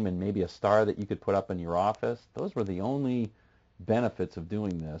nickname and maybe a star that you could put up in your office. Those were the only benefits of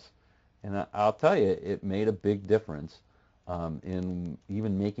doing this. And I'll tell you, it made a big difference in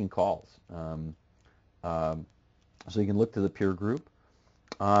even making calls. So you can look to the peer group.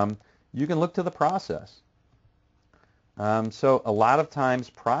 You can look to the process. So a lot of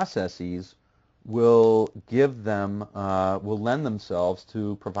times processes will lend themselves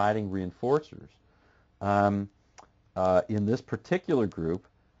to providing reinforcers. In this particular group,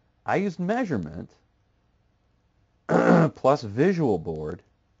 I used measurement plus visual board,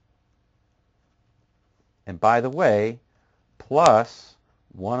 and by the way, plus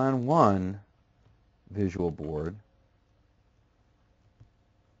one-on-one visual board.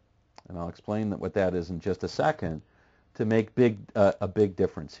 And I'll explain what that is in just a second to make a big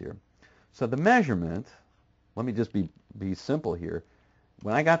difference here. So the measurement, let me just be simple here.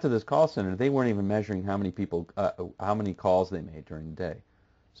 When I got to this call center, they weren't even measuring how many calls they made during the day.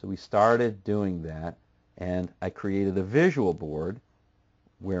 So we started doing that, and I created a visual board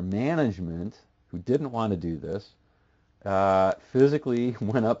where management, who didn't want to do this, physically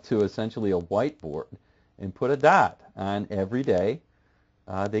went up to essentially a whiteboard and put a dot on every day.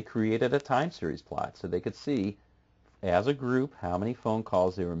 They created a time series plot so they could see, as a group, how many phone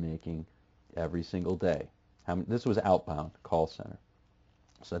calls they were making every single day. This was outbound call center.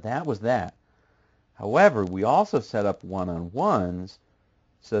 So that was that. However, we also set up one-on-ones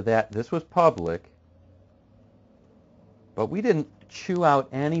so that this was public, but we didn't chew out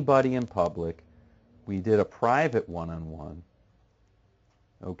anybody in public. We did a private one-on-one,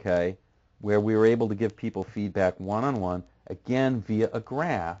 okay, where we were able to give people feedback one-on-one, again via a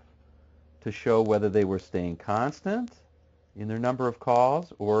graph, to show whether they were staying constant in their number of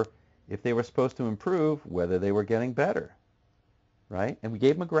calls or if they were supposed to improve, whether they were getting better, right? And we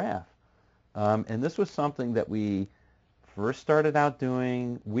gave them a graph. And this was something that we first started out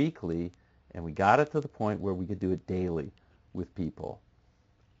doing weekly, and we got it to the point where we could do it daily with people.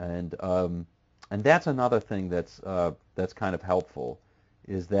 And that's another thing that's kind of helpful,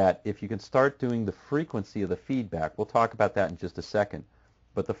 is that if you can start doing the frequency of the feedback, we'll talk about that in just a second,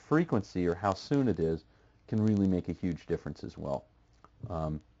 but the frequency, or how soon it is, can really make a huge difference as well.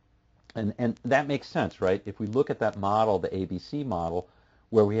 And that makes sense, right? If we look at that model, the ABC model,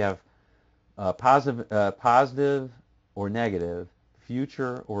 where we have positive or negative,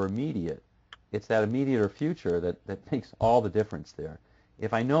 future or immediate, it's that immediate or future that makes all the difference there.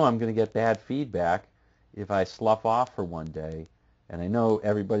 If I know I'm going to get bad feedback if I slough off for one day, and I know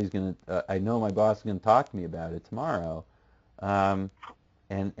I know my boss is going to talk to me about it tomorrow,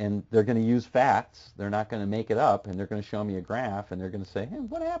 and they're going to use facts. They're not going to make it up, and they're going to show me a graph, and they're going to say, hey,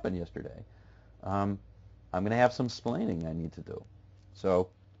 what happened yesterday? I'm going to have some explaining I need to do. So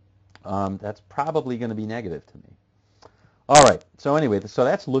that's probably going to be negative to me. All right. So anyway, so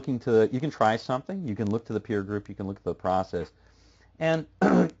that's looking to, you can try something. You can look to the peer group. You can look at the process. And,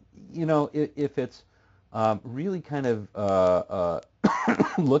 you know, if it's really kind of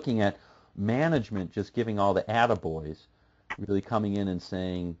looking at management just giving all the attaboys, really coming in and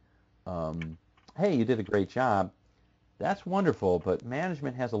saying, hey, you did a great job, that's wonderful, but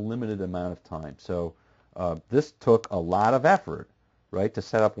management has a limited amount of time. So this took a lot of effort, right, to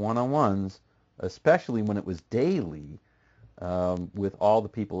set up one-on-ones especially when it was daily with all the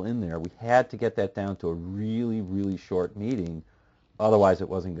people in there. We had to get that down to a really, really short meeting. Otherwise, it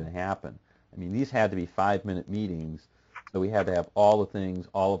wasn't going to happen. I mean, these had to be 5-minute meetings, so we had to have all the things,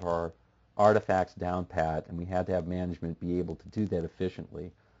 all of our artifacts down pat, and we had to have management be able to do that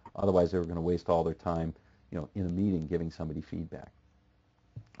efficiently. Otherwise, they were going to waste all their time, in a meeting giving somebody feedback.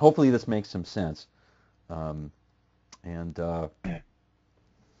 Hopefully, this makes some sense.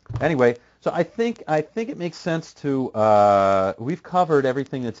 Anyway, so I think it makes sense to. We've covered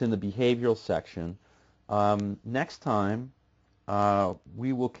everything that's in the behavioral section. Next time,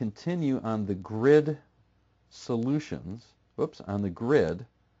 we will continue on the grid solutions. On the grid,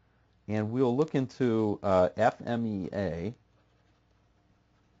 and we'll look into FMEA,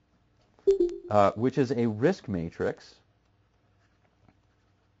 which is a risk matrix.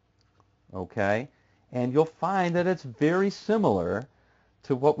 Okay, and you'll find that it's very similar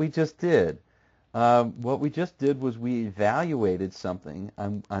to what we just did. What we just did was we evaluated something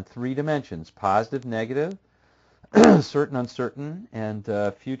on 3 dimensions: positive, negative, certain, uncertain,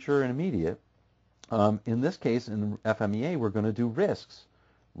 and future and immediate. In this case, in FMEA, we're going to do risks.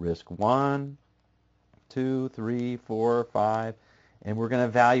 Risk 1, 2, 3, 4, 5, and we're going to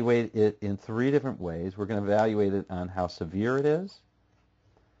evaluate it in 3 different ways. We're going to evaluate it on how severe it is,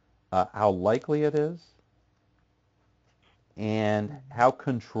 how likely it is, and how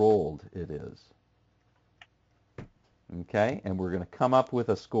controlled it is. Okay, and we're going to come up with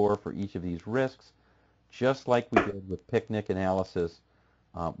a score for each of these risks, just like we did with picnic analysis.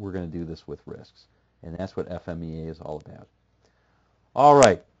 We're going to do this with risks, and that's what FMEA is all about. All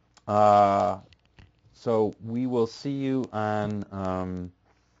right, so we will see you on,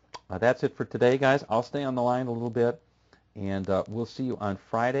 that's it for today, guys. I'll stay on the line a little bit, and we'll see you on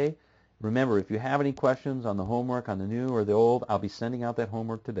Friday. Remember, if you have any questions on the homework, on the new or the old, I'll be sending out that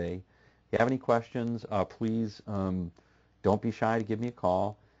homework today. If you have any questions, please don't be shy to give me a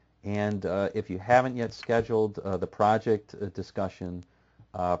call. And if you haven't yet scheduled the project discussion,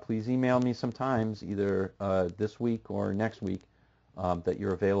 please email me sometimes, either this week or next week, that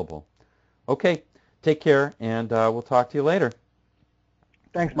you're available. Okay, take care, and we'll talk to you later.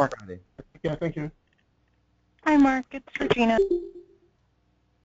 Thanks, Mark. Yeah, thank you. Hi, Mark. It's Regina.